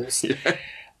assholes.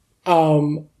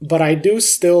 But I do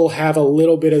still have a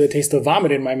little bit of the taste of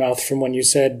vomit in my mouth from when you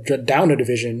said down a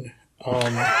division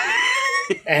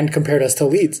and compared us to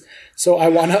Leeds. So I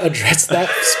want to address that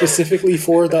specifically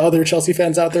for the other Chelsea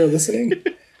fans out there listening.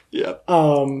 Yeah.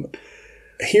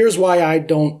 Here's why I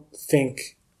don't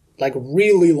think,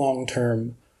 really long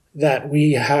term, that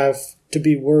we have to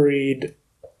be worried,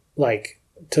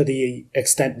 to the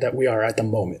extent that we are at the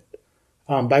moment.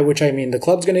 By which I mean the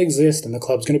club's going to exist, and the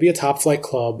club's going to be a top flight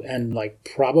club, and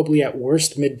probably at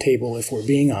worst mid-table if we're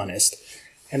being honest.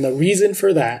 And the reason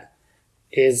for that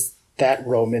is that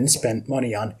Roman spent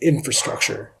money on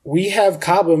infrastructure. We have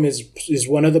Cobham is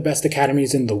one of the best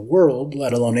academies in the world,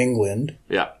 let alone England.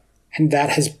 Yeah. And that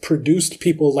has produced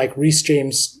people like Reece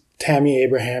James, Tammy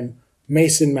Abraham,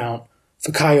 Mason Mount,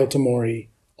 Fikayo Tomori,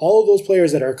 all of those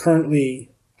players that are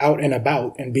currently out and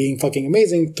about and being fucking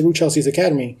amazing through Chelsea's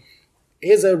academy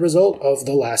is a result of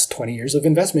the last 20 years of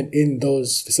investment in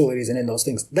those facilities and in those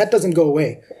things. That doesn't go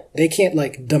away. They can't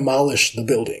demolish the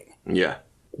building. Yeah.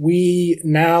 We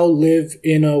now live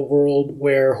in a world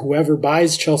where whoever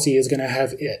buys Chelsea is going to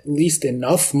have at least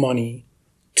enough money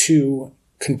to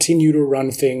continue to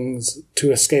run things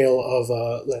to a scale of,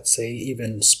 let's say,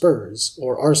 even Spurs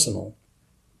or Arsenal.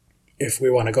 If we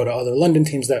want to go to other London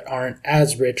teams that aren't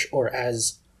as rich or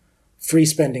as free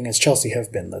spending as Chelsea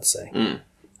have been, let's say.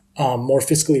 More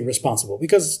fiscally responsible.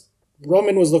 Because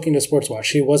Roman was looking to sports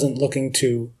wash. He wasn't looking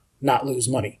to not lose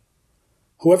money.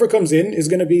 Whoever comes in is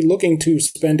going to be looking to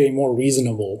spend a more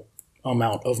reasonable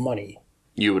amount of money.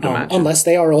 You would imagine. Unless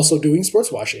they are also doing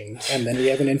sports washing. And then we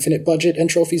have an infinite budget and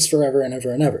trophies forever and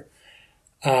ever and ever.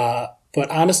 But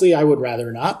honestly, I would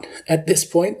rather not. At this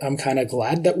point, I'm kind of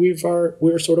glad that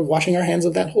we're sort of washing our hands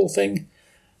of that whole thing.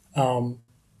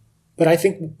 But I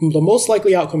think the most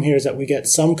likely outcome here is that we get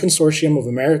some consortium of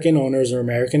American owners or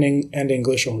American and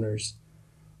English owners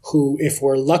who, if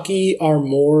we're lucky, are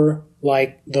more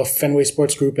like the Fenway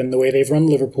Sports Group and the way they've run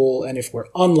Liverpool. And if we're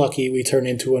unlucky, we turn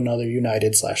into another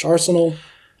United/Arsenal.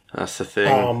 That's the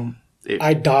thing.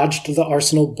 I dodged the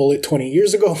Arsenal bullet 20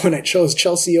 years ago when I chose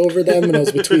Chelsea over them, and I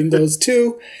was between those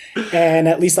two. And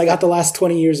at least I got the last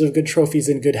 20 years of good trophies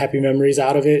and good happy memories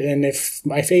out of it. And if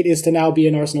my fate is to now be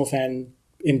an Arsenal fan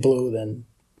in blue, then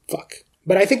fuck.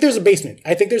 But I think there's a basement.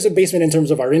 I think there's a basement in terms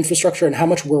of our infrastructure and how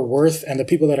much we're worth and the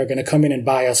people that are going to come in and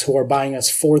buy us who are buying us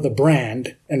for the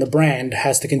brand. And the brand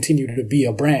has to continue to be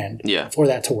a brand for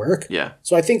that to work. Yeah.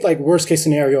 So I think worst case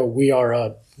scenario, we are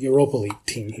a Europa League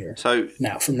team here. So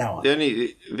from now on.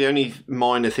 The only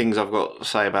minor things I've got to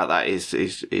say about that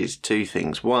is two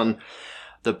things. One,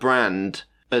 the brand,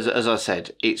 as I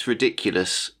said, it's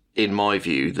ridiculous in my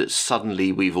view that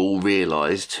suddenly we've all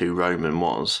realised who Roman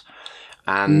was.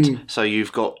 And so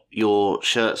you've got your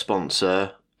shirt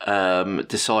sponsor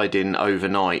deciding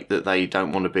overnight that they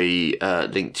don't want to be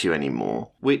linked to you anymore,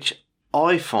 which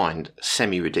I find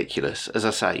semi-ridiculous. As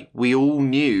I say, we all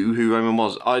knew who Roman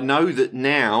was. I know that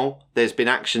now there's been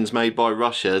actions made by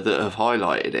Russia that have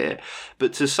highlighted it,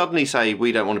 but to suddenly say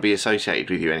we don't want to be associated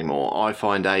with you anymore, I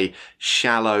find a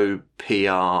shallow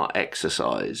PR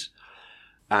exercise.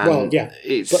 And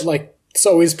but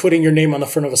so is putting your name on the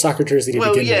front of a soccer jersey to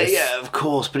begin with. Yeah, of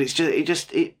course, but it's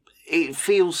just it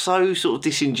feels so sort of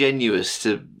disingenuous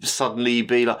to suddenly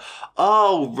be like,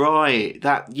 oh right,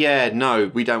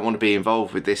 we don't want to be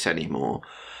involved with this anymore.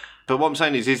 But what I'm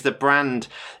saying is the brand,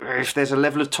 if there's a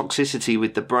level of toxicity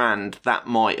with the brand, that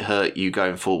might hurt you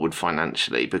going forward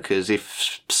financially, because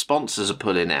if sponsors are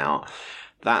pulling out,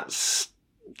 that's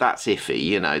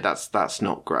iffy, that's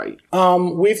not great.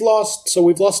 We've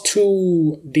lost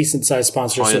two decent sized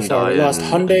sponsors so far. We lost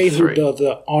Hyundai, who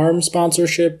the arm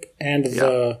sponsorship and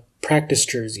the practice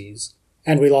jerseys,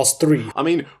 and we lost 3. I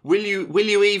mean, will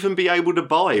you even be able to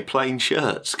buy plain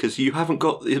shirts because you haven't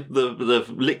got the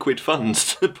liquid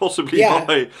funds to possibly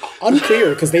buy?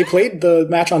 Unclear, because they played the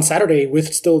match on Saturday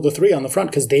with still the 3 on the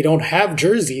front because they don't have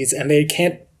jerseys and they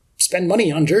can't spend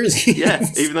money on jerseys. Yeah,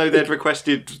 even though they'd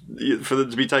requested for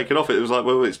them to be taken off, it was like,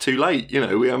 well, it's too late.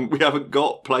 We haven't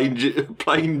got plain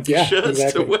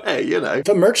shirts to wear.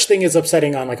 The merch thing is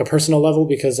upsetting on a personal level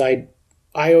because I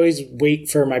always wait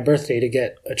for my birthday to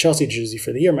get a Chelsea jersey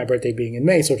for the year. My birthday being in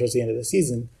May, so towards the end of the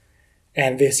season.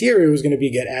 And this year it was going to be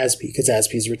get Aspie, because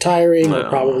Aspie's retiring or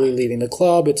probably leaving the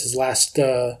club. It's his last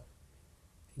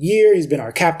year. He's been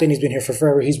our captain. He's been here for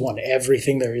forever. He's won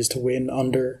everything there is to win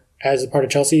under as a part of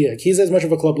Chelsea. Like, he's as much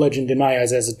of a club legend in my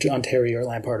eyes as John Terry or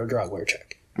Lampard or Drogba or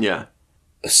Cech. Yeah.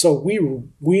 So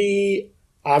we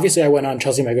obviously I went on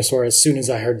Chelsea Megastore as soon as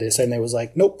I heard this, and they was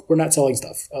like, nope, we're not selling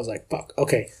stuff. I was like, fuck,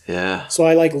 okay. Yeah. So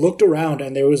I like looked around,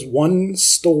 and there was one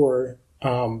store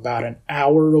about an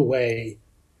hour away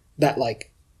that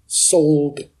like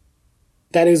sold,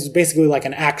 that is basically like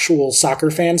an actual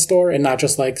soccer fan store, and not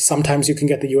just like sometimes you can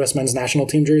get the U.S. men's national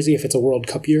team jersey if it's a World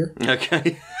Cup year.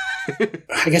 Okay.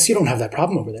 I guess you don't have that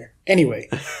problem over there. Anyway,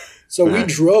 so we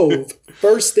drove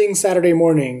first thing Saturday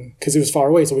morning because it was far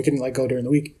away, so we couldn't like go during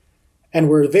the week. And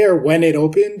we're there when it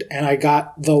opened, and I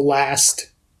got the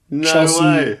last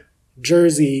Chelsea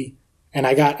jersey, and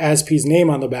I got Aspie's name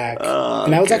on the back.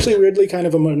 And that was actually weirdly kind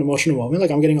of an emotional moment. Like,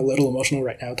 I'm getting a little emotional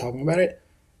right now talking about it.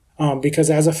 Because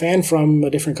as a fan from a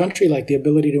different country, like, the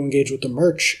ability to engage with the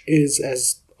merch is,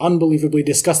 as unbelievably,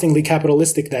 disgustingly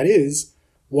capitalistic that is,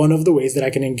 one of the ways that I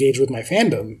can engage with my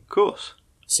fandom. Of course.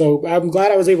 So I'm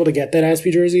glad I was able to get that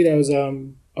Aspie jersey. That was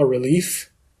a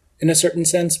relief in a certain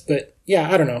sense. But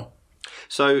yeah, I don't know.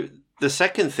 So the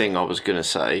second thing I was going to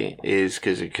say is,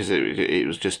 because it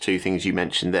was just two things you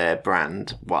mentioned there,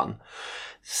 brand, one.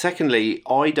 Secondly,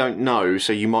 I don't know,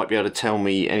 so you might be able to tell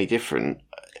me any different.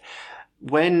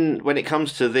 When it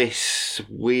comes to this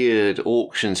weird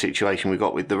auction situation we've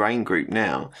got with the Rain Group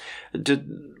now, I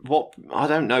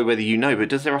don't know whether you know, but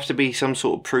does there have to be some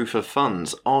sort of proof of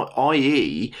funds,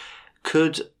 i.e.,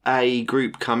 could a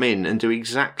group come in and do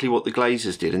exactly what the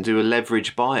Glazers did and do a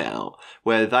leverage buyout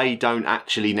where they don't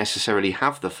actually necessarily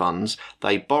have the funds,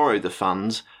 they borrow the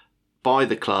funds, buy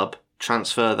the club,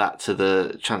 transfer that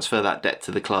debt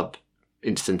to the club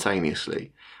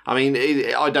instantaneously? I mean,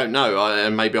 I don't know,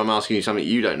 and maybe I'm asking you something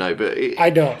you don't know, but I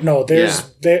don't know.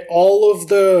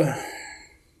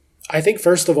 I think,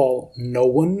 first of all, no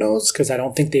one knows, because I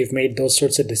don't think they've made those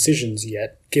sorts of decisions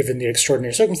yet, given the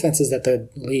extraordinary circumstances that the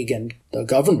league and the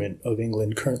government of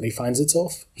England currently finds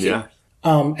itself in. Yeah.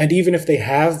 And even if they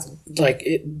have, like,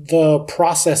 the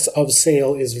process of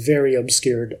sale is very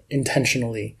obscured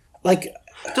intentionally. Like,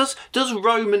 does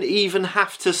Roman even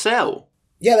have to sell?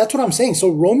 Yeah, that's what I'm saying. So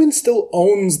Roman still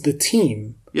owns the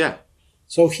team. Yeah.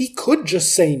 So he could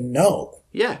just say no.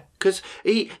 Yeah, because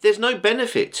there's no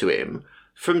benefit to him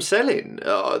from selling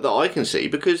that I can see,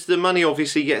 because the money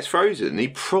obviously gets frozen. He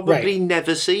probably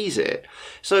never sees it.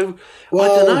 So,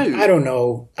 well, I don't know. I don't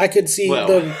know. I could see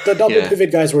the double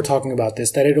pivot guys were talking about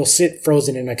this, that it'll sit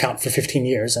frozen in an account for 15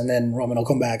 years, and then Roman will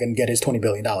come back and get his $20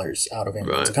 billion out of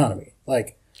England's economy.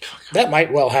 Like, that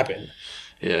might well happen.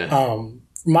 Yeah.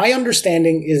 My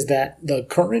understanding is that the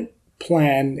current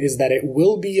plan is that it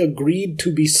will be agreed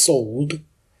to be sold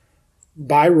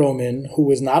by Roman,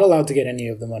 who is not allowed to get any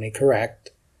of the money,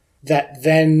 correct? That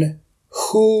then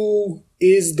who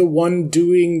is the one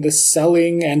doing the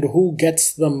selling and who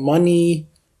gets the money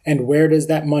and where does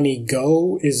that money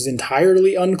go is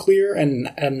entirely unclear and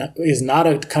is not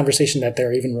a conversation that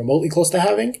they're even remotely close to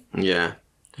having. Yeah.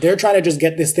 They're trying to just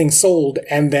get this thing sold,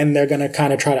 and then they're going to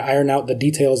kind of try to iron out the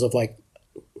details of, like,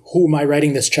 who am I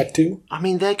writing this check to? I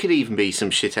mean, there could even be some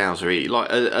shithousery, like,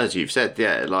 as you've said,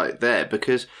 yeah, like there,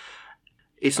 because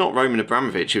it's not Roman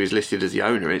Abramovich who is listed as the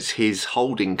owner, it's his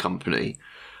holding company.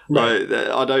 Right. Like,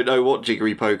 I don't know what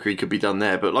jiggery pokery could be done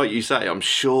there, but like you say, I'm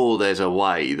sure there's a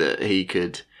way that he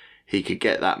could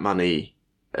get that money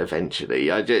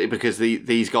eventually, because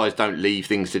these guys don't leave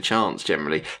things to chance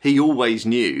generally. He always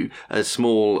knew, as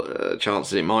small a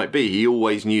chance as it might be, he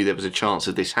always knew there was a chance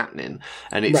of this happening,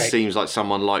 and it seems like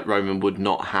someone like Roman would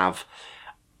not have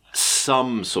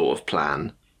some sort of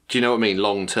plan. Do you know what I mean?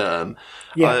 Long term.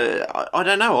 Yeah. I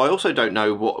don't know. I also don't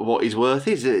know what his worth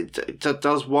is.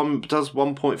 Does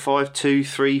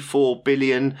 1.524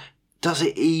 billion, does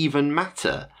it even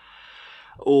matter?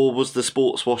 Or was the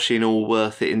sports washing all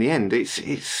worth it in the end?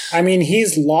 It's. I mean,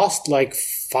 he's lost like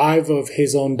 $5 of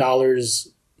his own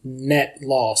dollars net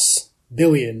loss,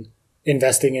 billion,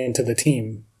 investing into the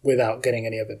team without getting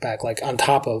any of it back, like on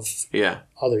top of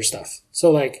other stuff. So,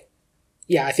 like,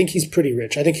 yeah, I think he's pretty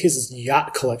rich. I think his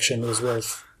yacht collection was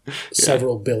worth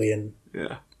several billion.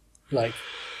 Yeah. Like,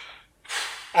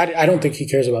 I don't think he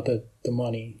cares about the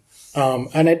money.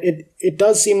 And it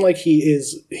does seem like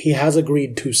he has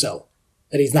agreed to sell.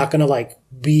 That he's not going to, like,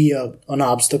 be an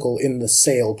obstacle in the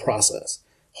sale process.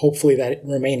 Hopefully that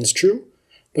remains true.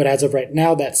 But as of right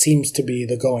now, that seems to be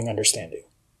the going understanding.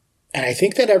 And I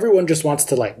think that everyone just wants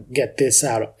to like get this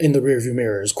out in the rearview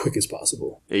mirror as quick as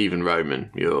possible. Even Roman,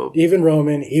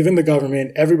 even the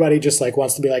government, everybody just like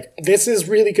wants to be like, this is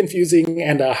really confusing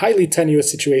and a highly tenuous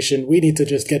situation. We need to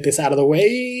just get this out of the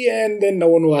way, and then no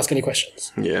one will ask any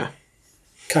questions. Yeah.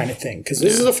 Kind of thing. Because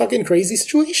this is a fucking crazy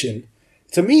situation.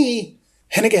 To me,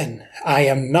 and again, I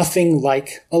am nothing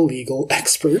like a legal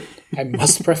expert. I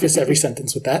must preface every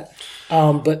sentence with that.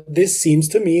 But this seems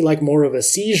to me like more of a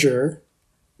seizure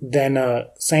than a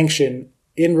sanction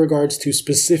in regards to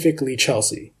specifically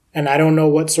Chelsea. And I don't know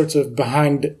what sorts of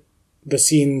behind the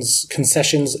scenes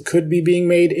concessions could be being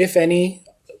made, if any.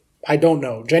 I don't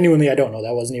know. Genuinely, I don't know.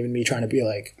 That wasn't even me trying to be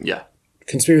like,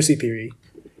 conspiracy theory.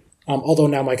 Although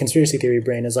now my conspiracy theory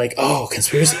brain is like, oh,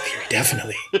 conspiracy theory,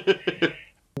 definitely.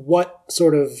 What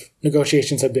sort of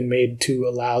negotiations have been made to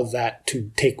allow that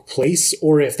to take place?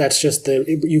 Or if that's just the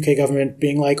UK government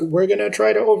being like, we're going to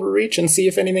try to overreach and see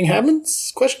if anything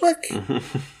happens? Question mark?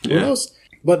 Who knows?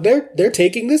 But they're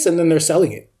taking this and then they're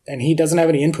selling it. And he doesn't have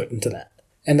any input into that.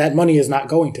 And that money is not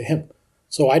going to him.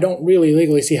 So I don't really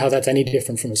legally see how that's any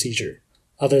different from a seizure.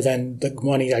 Other than the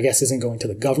money, I guess, isn't going to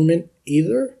the government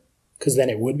either. Because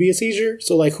then it would be a seizure.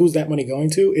 So like, who's that money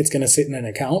going to? It's going to sit in an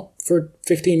account for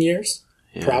 15 years.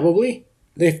 Yeah. Probably.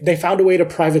 They found a way to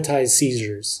privatize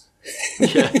seizures.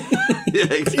 Yeah,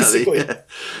 exactly. Yeah.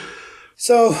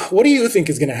 So what do you think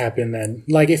is going to happen then?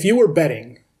 Like, if you were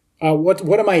betting,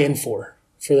 what am I in for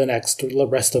the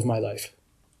rest of my life?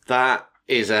 That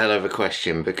is a hell of a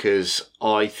question, because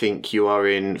I think you are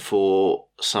in for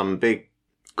some big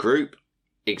group.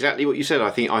 Exactly what you said. I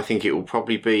think it will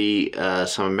probably be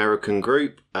some American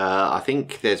group. I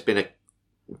think there's been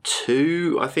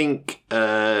two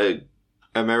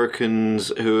Americans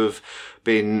who have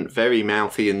been very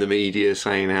mouthy in the media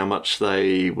saying how much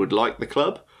they would like the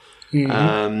club.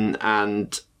 Mm-hmm.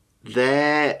 And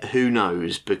there, who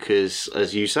knows? Because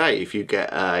as you say, if you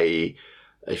get a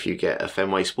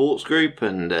Fenway Sports Group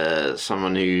and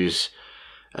someone who's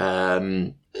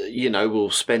will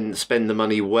spend the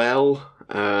money well,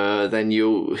 then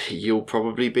you'll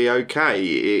probably be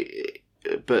okay.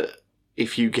 But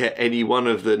if you get any one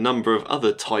of the number of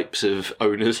other types of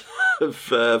owners of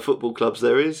football clubs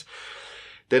there is,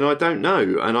 then I don't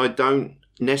know. And I don't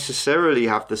necessarily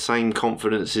have the same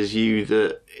confidence as you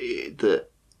that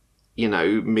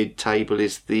mid-table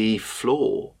is the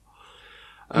floor.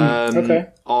 Okay.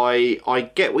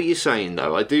 I get what you're saying,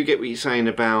 though. I do get what you're saying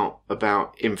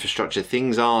about infrastructure.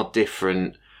 Things are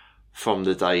different from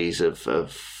the days of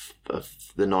the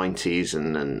 90s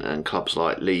and clubs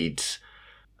like Leeds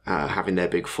having their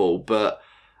big fall, but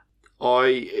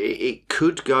it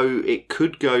could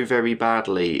go very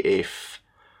badly if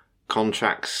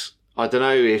contracts. I don't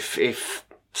know if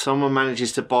someone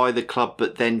manages to buy the club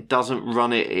but then doesn't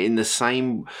run it in the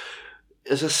same.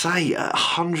 As I say,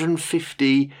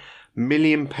 £150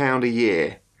 million a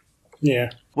year. Yeah.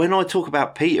 When I talk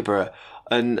about Peterborough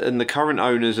and the current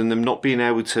owners and them not being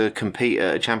able to compete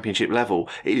at a championship level,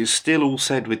 it is still all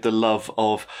said with the love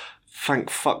of, thank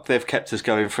fuck they've kept us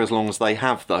going for as long as they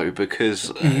have, though,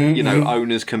 because,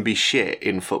 owners can be shit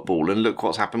in football. And look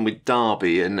what's happened with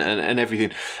Derby and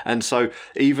everything. And so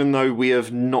even though we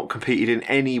have not competed in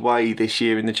any way this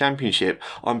year in the championship,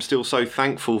 I'm still so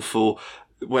thankful for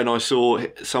when I saw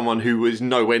someone who was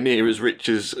nowhere near as rich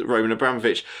as Roman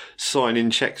Abramovich signing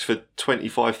cheques for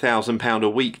 £25,000 a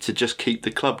week to just keep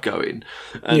the club going.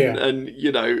 And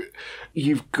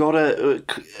you've got to...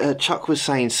 Chuck was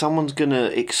saying someone's going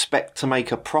to expect to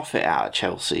make a profit out of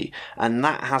Chelsea, and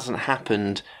that hasn't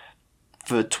happened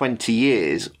for 20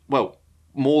 years. Well,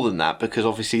 more than that, because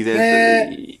obviously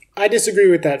there's... I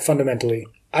disagree with that fundamentally.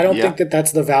 I don't think that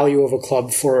that's the value of a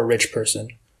club for a rich person.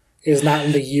 Is not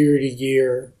in the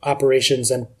year-to-year operations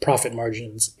and profit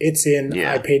margins. It's in,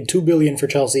 I paid $2 billion for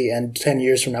Chelsea, and 10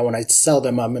 years from now when I sell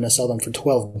them, I'm going to sell them for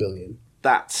 $12 billion.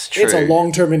 That's true. It's a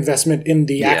long-term investment in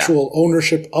the actual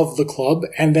ownership of the club,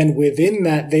 and then within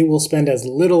that, they will spend as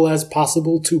little as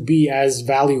possible to be as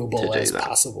valuable as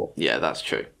possible. Yeah, that's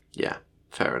true. Yeah,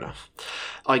 fair enough.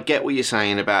 I get what you're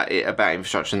saying about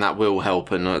infrastructure, and that will help,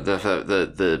 and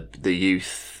the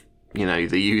youth,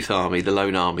 the youth army, the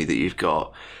loan army that you've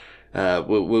got.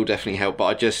 Will definitely help,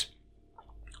 but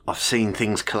I've seen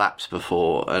things collapse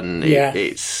before, and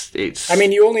it's it's. I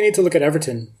mean, you only need to look at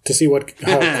Everton to see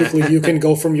how quickly you can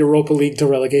go from Europa League to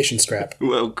relegation scrap.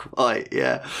 Well, quite,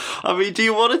 yeah. I mean, do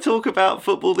you want to talk about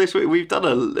football this week? We've done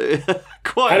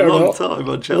quite a long time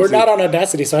on Chelsea. We're not on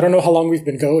Audacity, so I don't know how long we've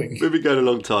been going. We've been going a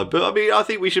long time. But, I mean, I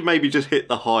think we should maybe just hit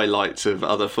the highlights of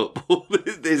other football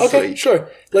this Okay, week. sure.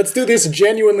 Let's do this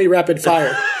genuinely rapid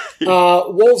fire.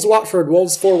 Wolves-Watford,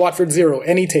 Wolves 4, Watford 0.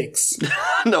 Any takes?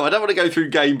 No, I don't want to go through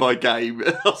game by game.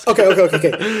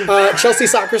 Okay. Chelsea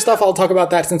soccer stuff, I'll talk about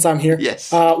that since I'm here.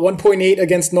 Yes. 1.8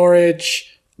 against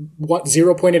Norwich,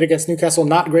 0.8 against Newcastle.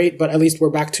 Not great, but at least we're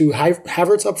back to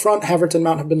Havertz up front. Havertz and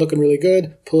Mount have been looking really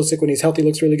good. Pulisic, when he's healthy,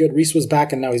 looks really good. Reece was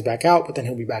back, and now he's back out, but then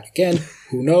he'll be back again.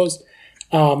 Who knows?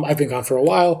 I've been gone for a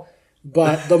while.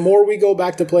 But the more we go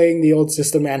back to playing the old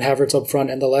system and Havertz up front,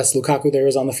 and the less Lukaku there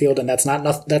is on the field, and that's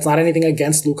not anything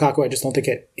against Lukaku. I just don't think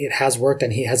it has worked,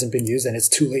 and he hasn't been used, and it's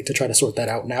too late to try to sort that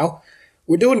out now.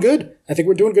 We're doing good. I think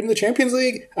we're doing good in the Champions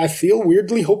League. I feel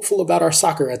weirdly hopeful about our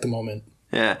soccer at the moment.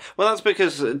 Yeah, well, that's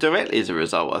because directly as a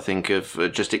result, I think,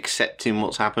 of just accepting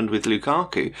what's happened with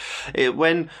Lukaku.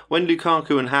 When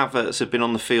Lukaku and Havertz have been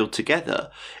on the field together,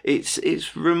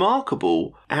 it's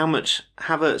remarkable how much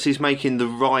Havertz is making the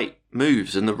right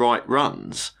moves and the right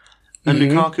runs, and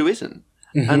Lukaku isn't.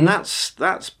 And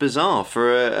that's bizarre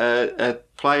for a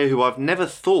player who I've never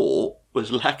thought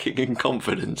was lacking in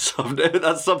confidence.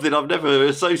 That's something I've never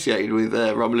associated with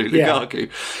Romelu Lukaku.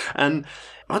 And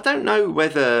I don't know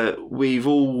whether we've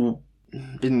all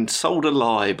been sold a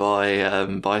lie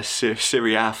by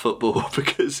Serie A football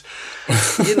because,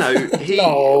 he... No.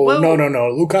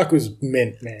 Lukaku's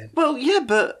mint, man. Well, yeah,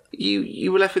 but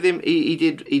you were left with him. He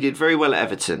did very well at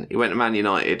Everton. He went to Man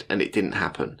United and it didn't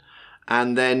happen.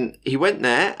 And then he went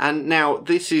there, and now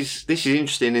this is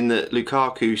interesting in that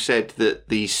Lukaku said that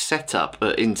the setup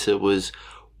at Inter was,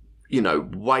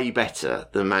 way better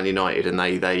than Man United, and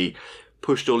they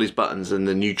pushed all his buttons, and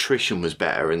the nutrition was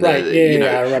better, and I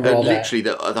remember all literally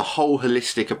the whole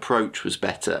holistic approach was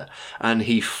better, and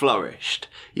he flourished,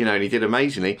 and he did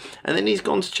amazingly. And then he's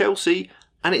gone to Chelsea,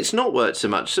 and it's not worked so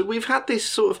much. So we've had this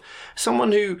sort of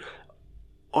someone who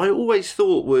I always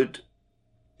thought would,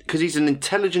 because he's an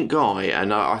intelligent guy,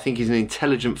 and I think he's an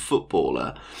intelligent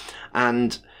footballer,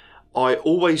 and I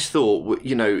always thought,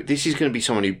 this is going to be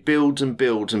someone who builds and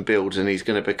builds and builds, and he's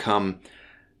going to become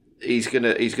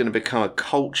a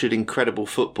cultured, incredible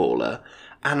footballer,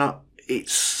 and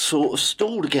it's sort of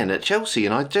stalled again at Chelsea.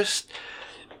 And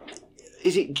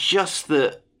is it just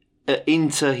that at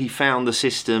Inter he found the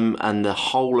system and the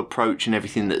whole approach and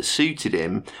everything that suited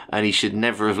him, and he should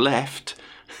never have left,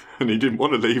 and he didn't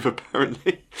want to leave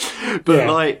apparently. But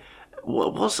I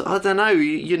don't know.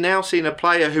 You're now seeing a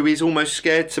player who is almost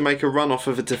scared to make a run off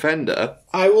of a defender.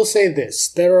 I will say this: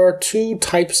 there are two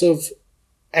types of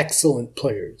excellent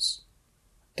players.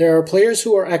 There are players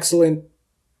who are excellent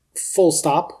full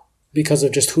stop because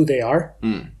of just who they are.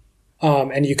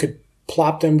 And you could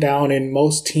plop them down in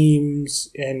most teams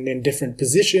and in different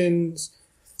positions,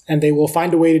 and they will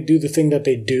find a way to do the thing that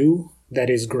they do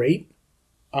that is great,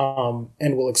 and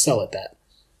will excel at that.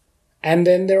 And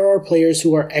then there are players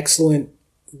who are excellent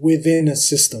within a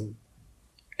system.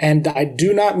 And I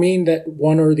do not mean that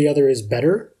one or the other is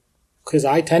better, because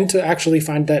I tend to actually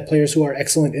find that players who are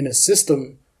excellent in a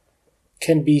system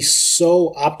can be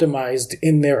so optimized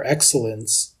in their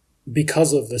excellence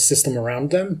because of the system around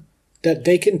them that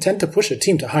they can tend to push a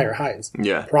team to higher highs.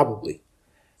 Yeah. Probably.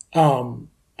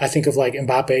 I think of like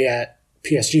Mbappe at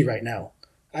PSG right now.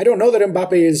 I don't know that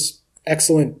Mbappe is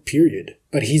excellent, period,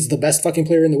 but he's the best fucking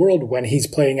player in the world when he's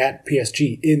playing at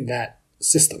PSG in that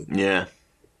system. Yeah.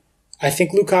 I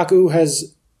think Lukaku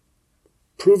has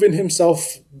proven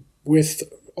himself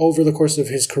over the course of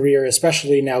his career,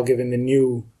 especially now given the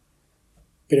new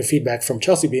bit of feedback from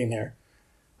Chelsea being there,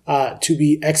 to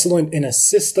be excellent in a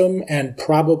system and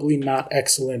probably not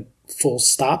excellent full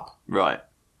stop. Right.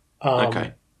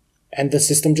 Okay. And the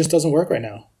system just doesn't work right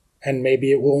now. And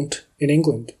maybe it won't in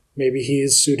England. Maybe he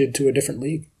is suited to a different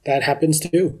league. That happens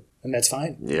too, and that's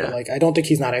fine. Yeah. But I don't think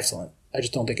he's not excellent. I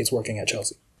just don't think it's working at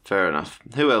Chelsea. Fair enough.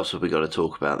 Who else have we got to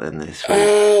talk about then this week?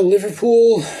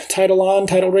 Liverpool,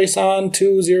 title race on,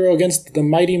 2-0 against the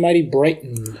mighty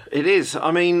Brighton. It is.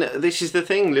 I mean, this is the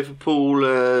thing. Liverpool,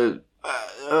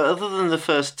 other than the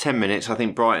first 10 minutes, I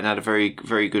think Brighton had a very,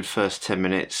 very good first 10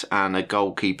 minutes and a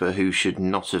goalkeeper who should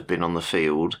not have been on the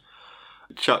field.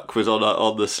 Chuck was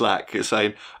on the Slack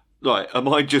saying, right, am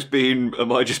I just being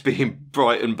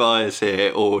Brighton biased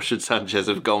here, or should Sanchez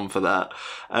have gone for that?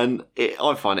 And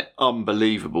I find it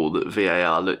unbelievable that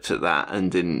VAR looked at that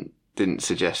and didn't didn't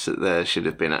suggest that there should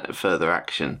have been further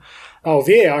action. Oh,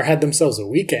 VAR had themselves a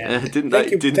weekend. Didn't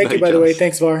Thank they? you, by the way.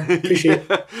 Thanks, VAR. Appreciate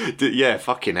it. Yeah,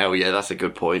 fucking hell, yeah, that's a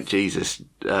good point. Jesus,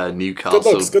 Newcastle.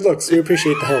 Good looks. We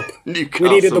appreciate the help. Newcastle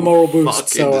We needed the moral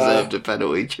boost. Fucking deserved a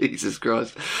penalty. Jesus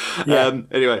Christ. Yeah.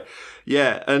 Anyway,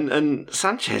 yeah, and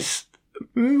Sanchez,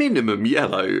 minimum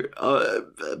yellow,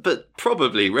 but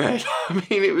probably red. I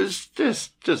mean, it was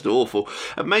just awful.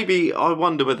 And maybe I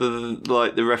wonder whether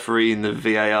the referee and the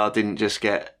VAR didn't just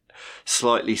get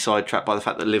slightly sidetracked by the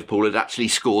fact that Liverpool had actually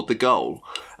scored the goal,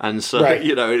 and so right.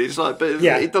 It's like, but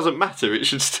it doesn't matter. You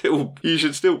should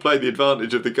still play the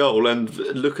advantage of the goal and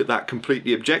look at that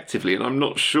completely objectively. And I'm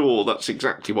not sure that's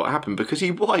exactly what happened, because he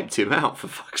wiped him out, for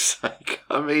fuck's sake.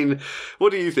 I mean,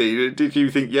 what do you think? Did you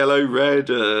think yellow, red?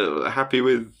 Happy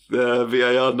with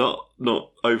VAR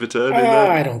not overturning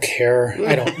that? I don't care.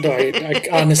 I don't. No, I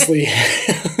honestly.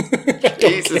 I don't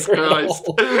Jesus care Christ.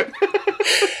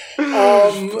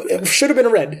 It should have been a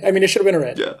red. I mean, it should have been a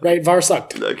red, right? VAR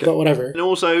sucked, but whatever. And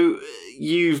also,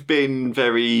 you've been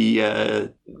very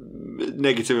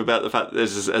negative about the fact that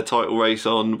there's a title race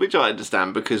on, which I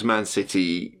understand, because Man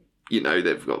City,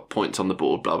 they've got points on the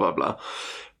board, blah, blah, blah.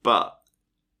 But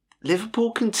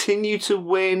Liverpool continue to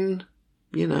win,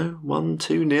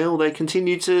 1-2-0. They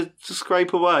continue to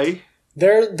scrape away.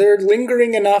 They're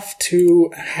lingering enough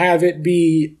to have it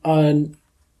be an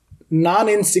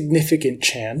non-insignificant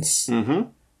chance. Mm-hmm.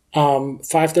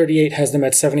 538 has them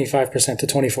at 75% to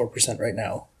 24% right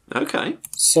now. Okay.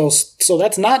 So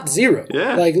that's not zero.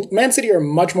 Yeah. Like, Man City are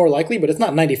much more likely, but it's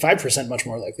not 95% much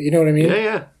more likely. You know what I mean?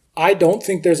 Yeah. I don't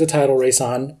think there's a title race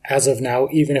on as of now,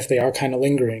 even if they are kind of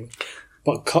lingering.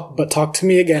 But talk to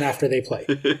me again after they play.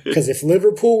 Because if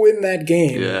Liverpool win that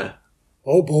game,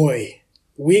 oh boy,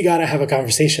 we got to have a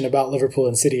conversation about Liverpool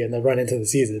and City and the run into the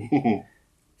season.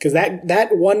 Because that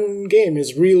one game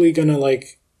is really going to,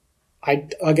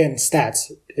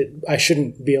 stats. I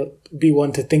shouldn't be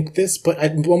one to think this, but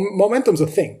momentum's a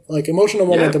thing. Like, emotional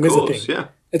momentum is a thing. Yeah.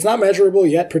 It's not measurable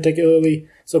yet, particularly,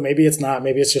 so maybe it's not.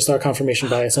 Maybe it's just our confirmation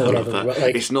bias and whatever. But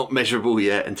it's not measurable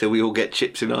yet until we all get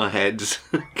chips in our heads.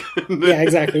 Yeah,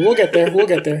 exactly. We'll get there.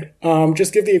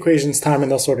 Just give the equations time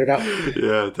and they'll sort it out.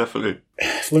 Yeah, definitely.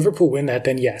 If Liverpool win that,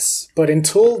 then yes. But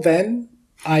until then,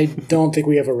 I don't think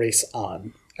we have a race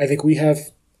on. I think we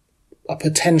have a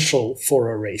potential for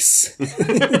a race.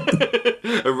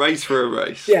 A race for a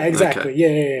race. Yeah, exactly.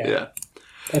 Okay. Yeah.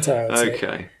 That's how I would say.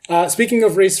 Okay. Speaking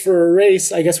of race for a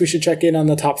race, I guess we should check in on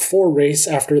the top 4 race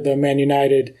after the Man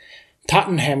United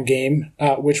Tottenham game,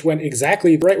 which went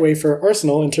exactly the right way for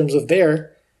Arsenal in terms of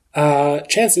their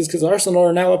chances, because Arsenal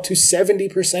are now up to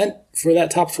 70% for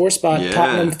that top 4 spot. Yeah.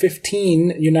 Tottenham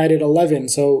 15, United 11.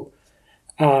 So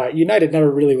United never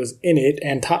really was in it,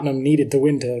 and Tottenham needed to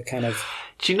win to kind of.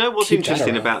 Do you know what's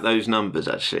interesting about those numbers,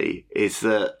 actually, is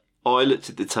that I looked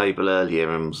at the table earlier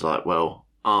and was like, well,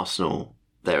 Arsenal,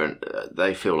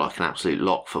 they feel like an absolute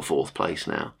lock for 4th place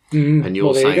now. Mm-hmm. And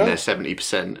you're saying they're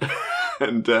 70%.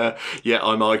 And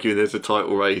I'm arguing there's a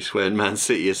title race when Man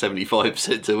City are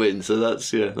 75% to win. So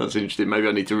that's interesting. Maybe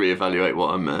I need to reevaluate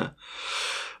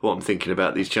what I'm thinking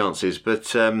about these chances.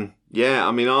 But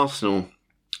Arsenal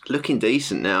looking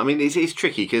decent now. I mean, it's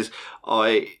tricky because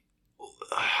I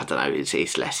don't know.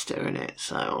 It's Leicester, isn't it?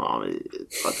 So I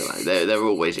don't know. They're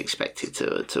always expected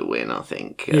to win, I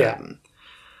think. Yeah.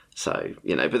 So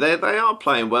but they are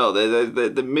playing well.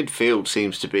 The midfield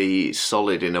seems to be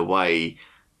solid in a way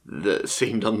that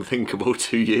seemed unthinkable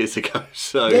 2 years ago.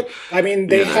 So yep. I mean,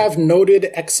 they have noted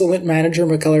excellent manager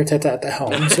Mikel Arteta at the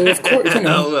helm. So of course,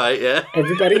 oh, right, yeah.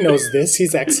 Everybody knows this.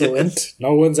 He's excellent. Yes.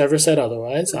 No one's ever said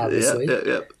otherwise. Obviously.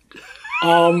 Yep.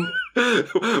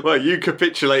 Well, you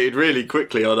capitulated really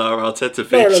quickly on our Arteta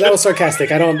feature. No, that was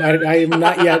sarcastic. I'm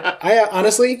not yet.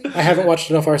 Honestly, I haven't watched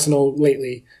enough Arsenal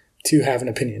lately to have an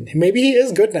opinion. Maybe he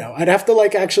is good now. I'd have to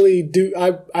actually do.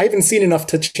 I haven't seen enough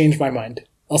to change my mind.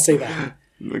 I'll say that.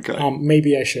 Okay.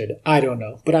 Maybe I should. I don't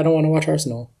know, but I don't want to watch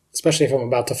Arsenal, especially if I'm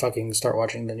about to fucking start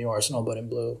watching the new Arsenal, but in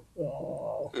blue.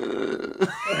 Oh.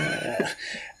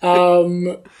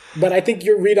 But I think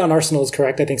your read on Arsenal is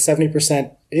correct. I think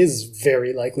 70% is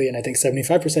very likely, and I think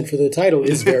 75% for the title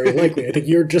is very likely. I think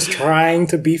you're just trying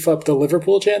to beef up the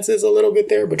Liverpool chances a little bit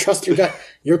there, but trust your gut.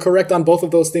 You're correct on both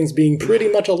of those things being pretty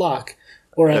much a lock,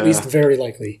 or at least very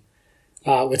likely,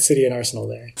 with City and Arsenal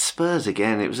there. Spurs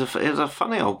again. It was a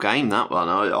funny old game, that one.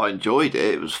 I enjoyed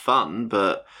it. It was fun,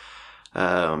 but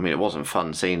it wasn't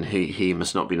fun seeing he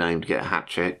must not be named get a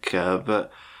hat-trick, but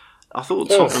I thought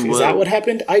Tottenham were... Is that what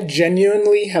happened? I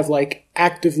genuinely have,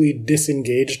 actively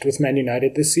disengaged with Man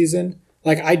United this season.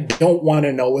 I don't want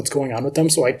to know what's going on with them,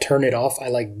 so I turn it off.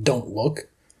 I, don't look.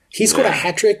 He scored a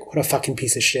hat-trick? What a fucking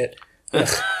piece of shit.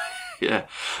 Yeah.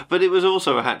 But it was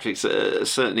also a hat-trick,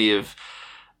 certainly of...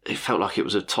 It felt like it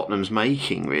was of Tottenham's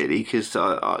making, really, because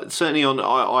I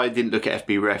didn't look at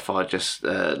FB Ref. I just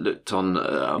looked on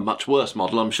a much worse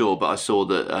model, I'm sure, but I saw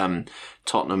that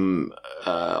Tottenham,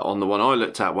 on the one I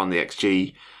looked at, won the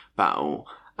XG battle,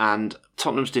 and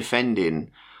Tottenham's defending,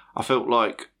 I felt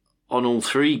like on all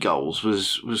three goals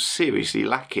was seriously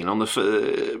lacking. On the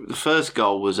first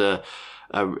goal was a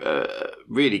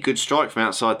really good strike from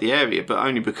outside the area, but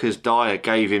only because Dyer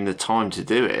gave him the time to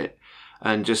do it.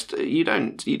 And just you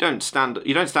don't stand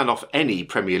off any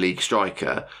Premier League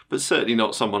striker, but certainly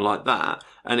not someone like that,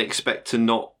 and expect to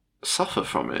not suffer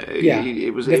from it. Yeah,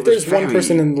 if there's very, one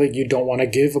person in the league you don't want to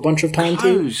give a bunch of time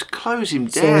to, close him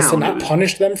down. So as to not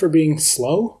punish them for being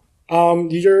slow.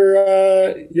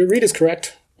 Your read is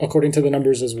correct according to the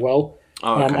numbers as well.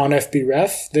 Oh, okay. On FB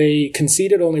Ref, they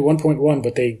conceded only 1.1,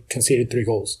 but they conceded 3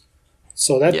 goals.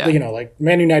 So that like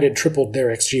Man United tripled their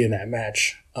XG in that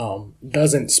match.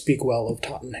 Doesn't speak well of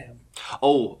Tottenham.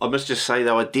 Oh, I must just say,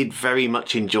 though, I did very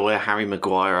much enjoy a Harry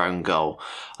Maguire own goal,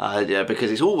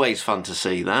 because it's always fun to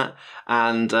see that.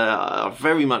 And I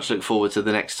very much look forward to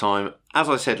the next time. As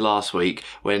I said last week,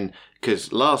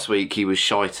 because last week he was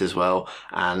shite as well,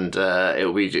 and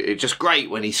it'll be just great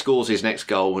when he scores his next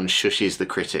goal and shushes the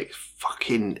critics.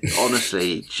 Fucking,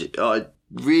 honestly, I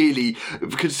really,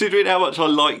 considering how much I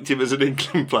liked him as an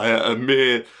England player a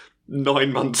mere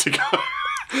 9 months ago.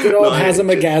 Good old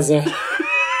Hazem Agaza.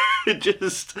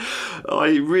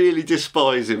 I really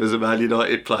despise him as a Man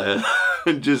United player,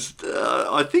 and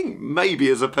I think maybe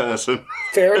as a person.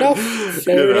 Fair enough.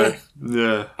 Fair enough.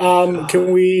 Yeah.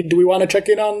 Do we want to check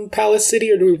in on Palace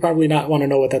City, or do we probably not want to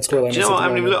know what that scoreline is? Do you know what?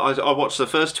 I mean, look, I watched the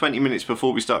first 20 minutes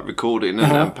before we started recording,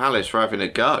 and Palace were having a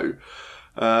go.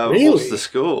 Really? What's the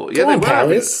score? Come on,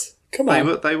 Palace. Come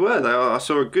on. They were. I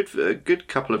saw a good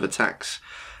couple of attacks.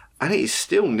 And it is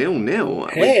still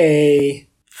 0-0. Hey!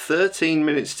 13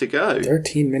 minutes to go.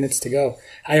 13 minutes to go.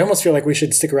 I almost feel like we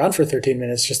should stick around for 13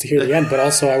 minutes just to hear the end, but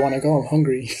also I want to go. I'm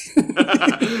hungry.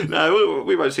 No,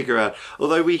 we won't stick around.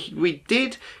 Although we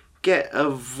did get a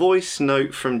voice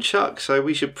note from Chuck, so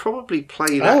we should probably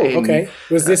play that in. Oh, okay.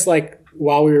 Was this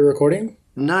while we were recording?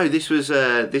 No, this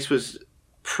was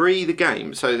pre the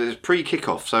game. So it was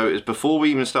pre-kickoff. So it was before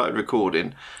we even started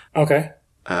recording. Okay.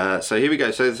 So here we go.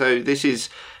 So this is...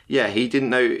 Yeah, he didn't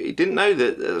know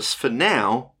that for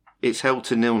now it's held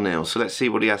to 0-0. So let's see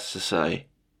what he has to say.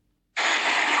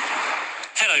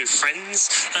 Hello, friends.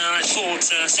 I thought,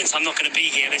 since I'm not going to be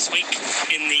here this week,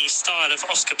 in the style of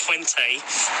Oscar Puente,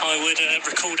 I would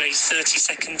record a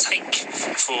 30-second take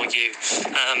for you.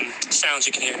 Sounds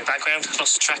you can hear in the background,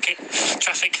 lots of traffic.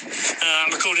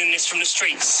 I'm recording this from the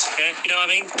streets, yeah? You know what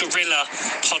I mean? Guerrilla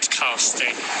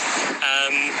podcasting.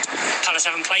 Palace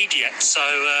haven't played yet, so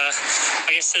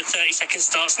I guess the 30 seconds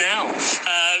starts now.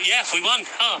 Yeah, we won.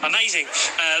 Oh, amazing.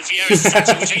 Vieira's a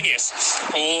tactical genius.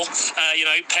 Or,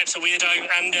 Pep's a weirdo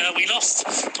and we lost.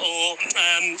 Or,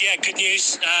 good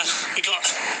news, we got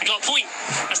a point.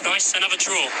 That's nice. Another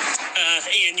draw.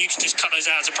 Ian, you can just cut those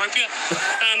out as appropriate.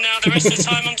 And now the rest of the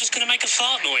time I'm just going to make a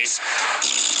fart noise.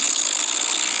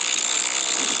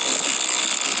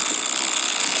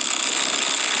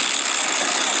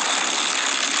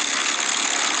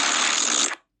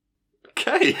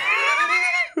 Okay.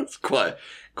 That's quite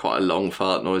a long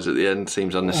fart noise at the end.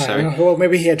 Seems unnecessary. Well,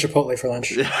 maybe he had Chipotle for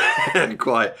lunch.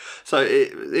 Quite. So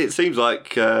it seems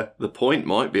like the point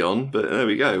might be on, but there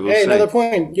we go. We'll see. Another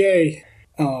point. Yay.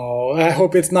 Oh, I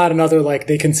hope it's not another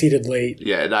they conceded late.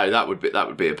 Yeah, no, that would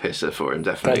be a pisser for him,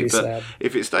 definitely. But sad.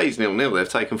 If it stays 0-0, they've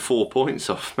taken 4 points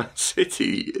off Man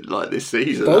City this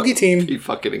season. Bogey team. That'd be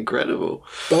fucking incredible.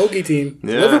 Bogey team.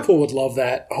 Yeah. Liverpool would love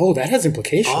that. Oh, that has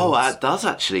implications. Oh, that does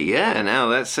actually. Yeah. Now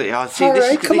let's see. All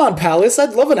right, come on, Palace.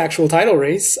 I'd love an actual title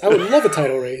race. I would love a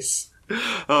title race.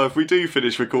 Oh, if we do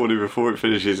finish recording before it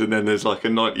finishes, and then there's a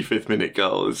 95th minute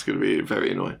goal, it's going to be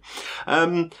very annoying.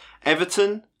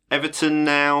 Everton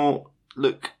now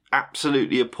look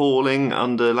absolutely appalling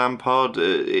under Lampard.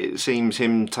 It seems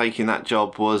him taking that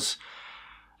job was...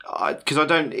 Because I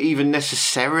don't even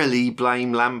necessarily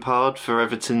blame Lampard for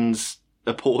Everton's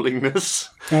appallingness.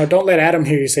 No, don't let Adam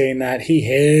hear you saying that. He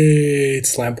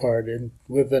hates Lampard and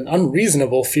with an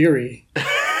unreasonable fury.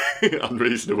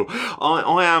 Unreasonable.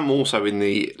 I am also in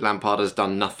the Lampard has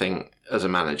done nothing as a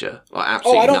manager.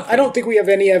 Absolutely nothing. I don't think we have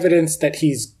any evidence that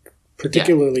he's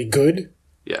particularly good.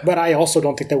 Yeah. But I also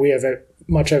don't think that we have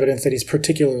much evidence that he's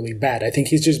particularly bad. I think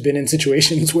he's just been in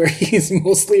situations where he's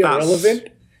mostly irrelevant.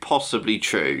 Possibly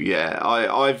true, yeah.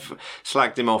 I've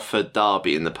slagged him off for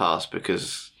Derby in the past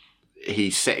because he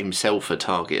set himself a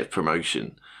target of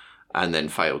promotion. and then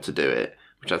failed to do it,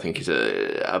 which I think is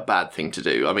a bad thing to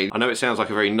do. I mean, I know it sounds like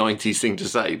a very 90s thing to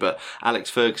say, but Alex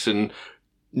Ferguson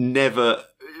never...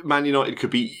 Man United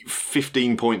could be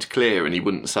 15 points clear and he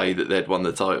wouldn't say that they'd won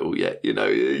the title yet. You know,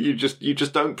 you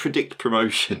just don't predict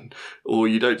promotion, or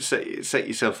you don't set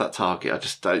yourself that target. I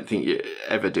just don't think you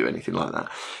ever do anything like that.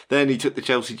 Then he took the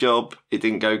Chelsea job. It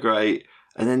didn't go great.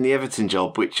 And then the Everton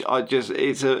job, which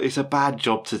it's a bad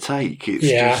job to take. It's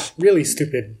just, really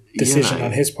stupid decision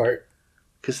on his part.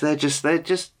 Because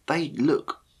they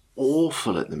look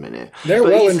awful at the minute. They're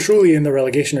well and truly in the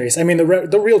relegation race. I mean,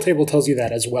 the real table tells you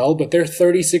that as well, but their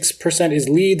 36% is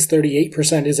Leeds,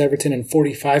 38% is Everton, and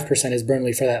 45% is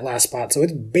Burnley for that last spot. So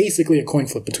it's basically a coin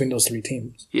flip between those three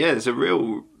teams. Yeah, there's a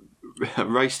real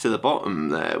race to the bottom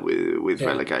there with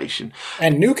relegation.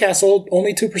 And Newcastle,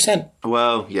 only 2%.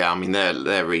 Well, yeah, I mean,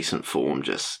 their recent form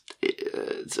just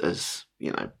has,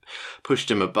 pushed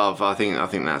them above. I think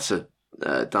that's a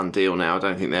done deal now. I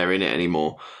don't think they're in it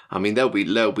anymore. I mean, they'll be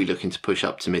looking to push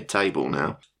up to mid-table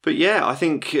now. But yeah, I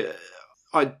think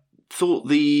I thought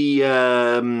the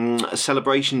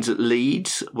celebrations at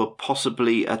Leeds were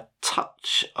possibly a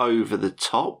touch over the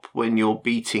top when you're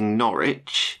beating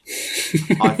Norwich.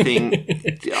 I don't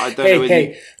know.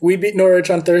 Hey, we beat Norwich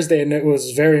on Thursday, and it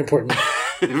was very important.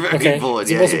 Very important.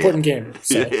 It's the most important game.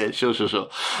 So. Yeah, sure.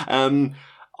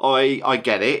 I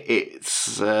get it.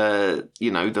 It's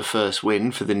the first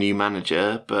win for the new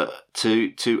manager, but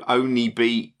to only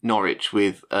beat Norwich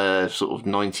with a sort of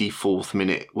 94th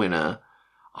minute winner,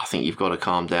 I think you've got to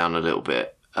calm down a little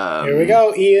bit. Here we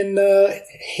go, Ian,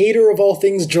 hater of all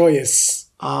things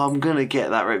joyous. I'm gonna get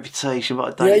that reputation,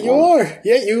 but I don't. Yeah, you are.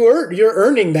 Yeah, you're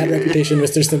earning that reputation,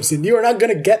 Mr. Simpson. You are not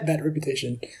gonna get that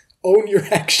reputation. Own your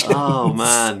actions. Oh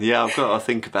man, yeah, I've got to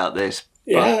think about this.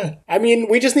 Yeah, I mean,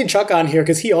 we just need Chuck on here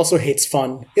because he also hates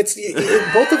fun.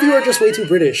 Both of you are just way too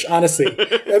British, honestly.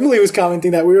 Emily was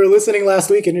commenting that we were listening last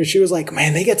week and she was like,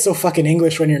 man, they get so fucking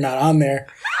English when you're not on there.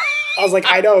 I was like,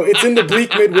 I know, it's in the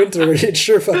bleak midwinter. It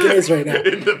sure fucking is right now.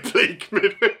 In the bleak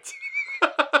midwinter.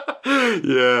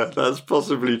 Yeah, that's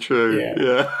possibly true.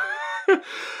 Yeah.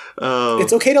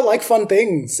 It's okay to like fun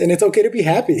things and it's okay to be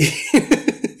happy.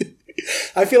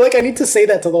 I feel like I need to say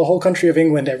that to the whole country of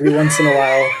England every once in a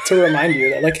while to remind you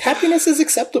that, like, happiness is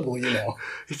acceptable,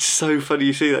 It's so funny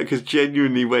you say that because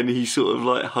genuinely when he sort of,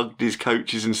 like, hugged his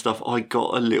coaches and stuff, I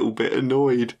got a little bit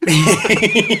annoyed.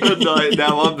 And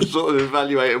now I'm sort of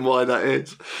evaluating why that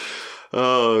is.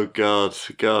 Oh, God,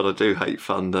 I do hate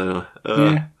fun, don't I?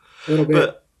 Yeah, a little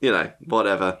bit. But,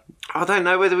 whatever. I don't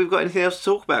know whether we've got anything else to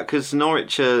talk about because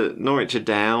Norwich are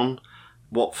down.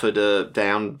 Watford are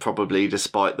down probably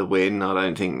despite the win. I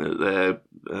don't think that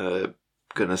they're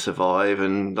going to survive.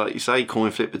 And like you say,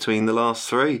 coin flip between the last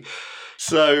three.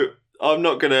 So I'm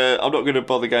not gonna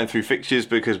bother going through fixtures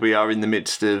because we are in the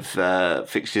midst of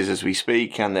fixtures as we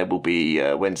speak, and there will be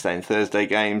Wednesday and Thursday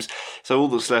games. So all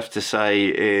that's left to say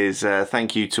is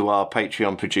thank you to our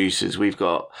Patreon producers. We've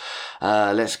got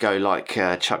let's go like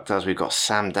Chuck does. We've got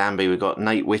Sam Danby, we've got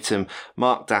Nate Whittam,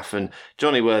 Mark Daffin,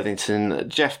 Johnny Worthington,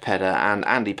 Jeff Pedder, and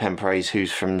Andy Penpraise,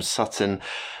 who's from Sutton.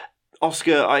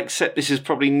 Oscar, I accept this has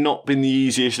probably not been the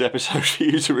easiest episode for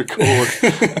you to record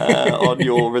on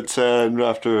your return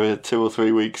after 2 or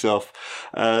 3 weeks off.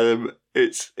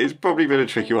 It's probably been a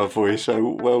tricky one for you,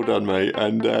 so well done, mate.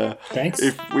 And thanks.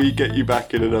 If we get you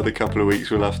back in another couple of weeks,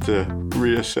 we'll have to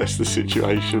reassess the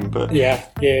situation. But yeah.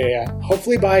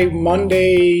 Hopefully by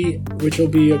Monday, which will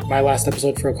be my last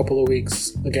episode for a couple of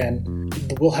weeks again,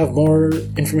 we'll have more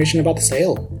information about the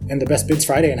sale and the Best Bids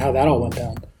Friday and how that all went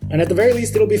down. And at the very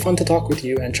least, it'll be fun to talk with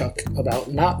you and Chuck about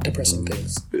not depressing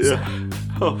things. Yeah.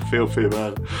 Oh, feel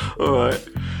bad. All right.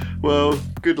 Well,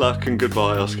 good luck and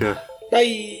goodbye, Oscar.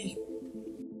 Bye.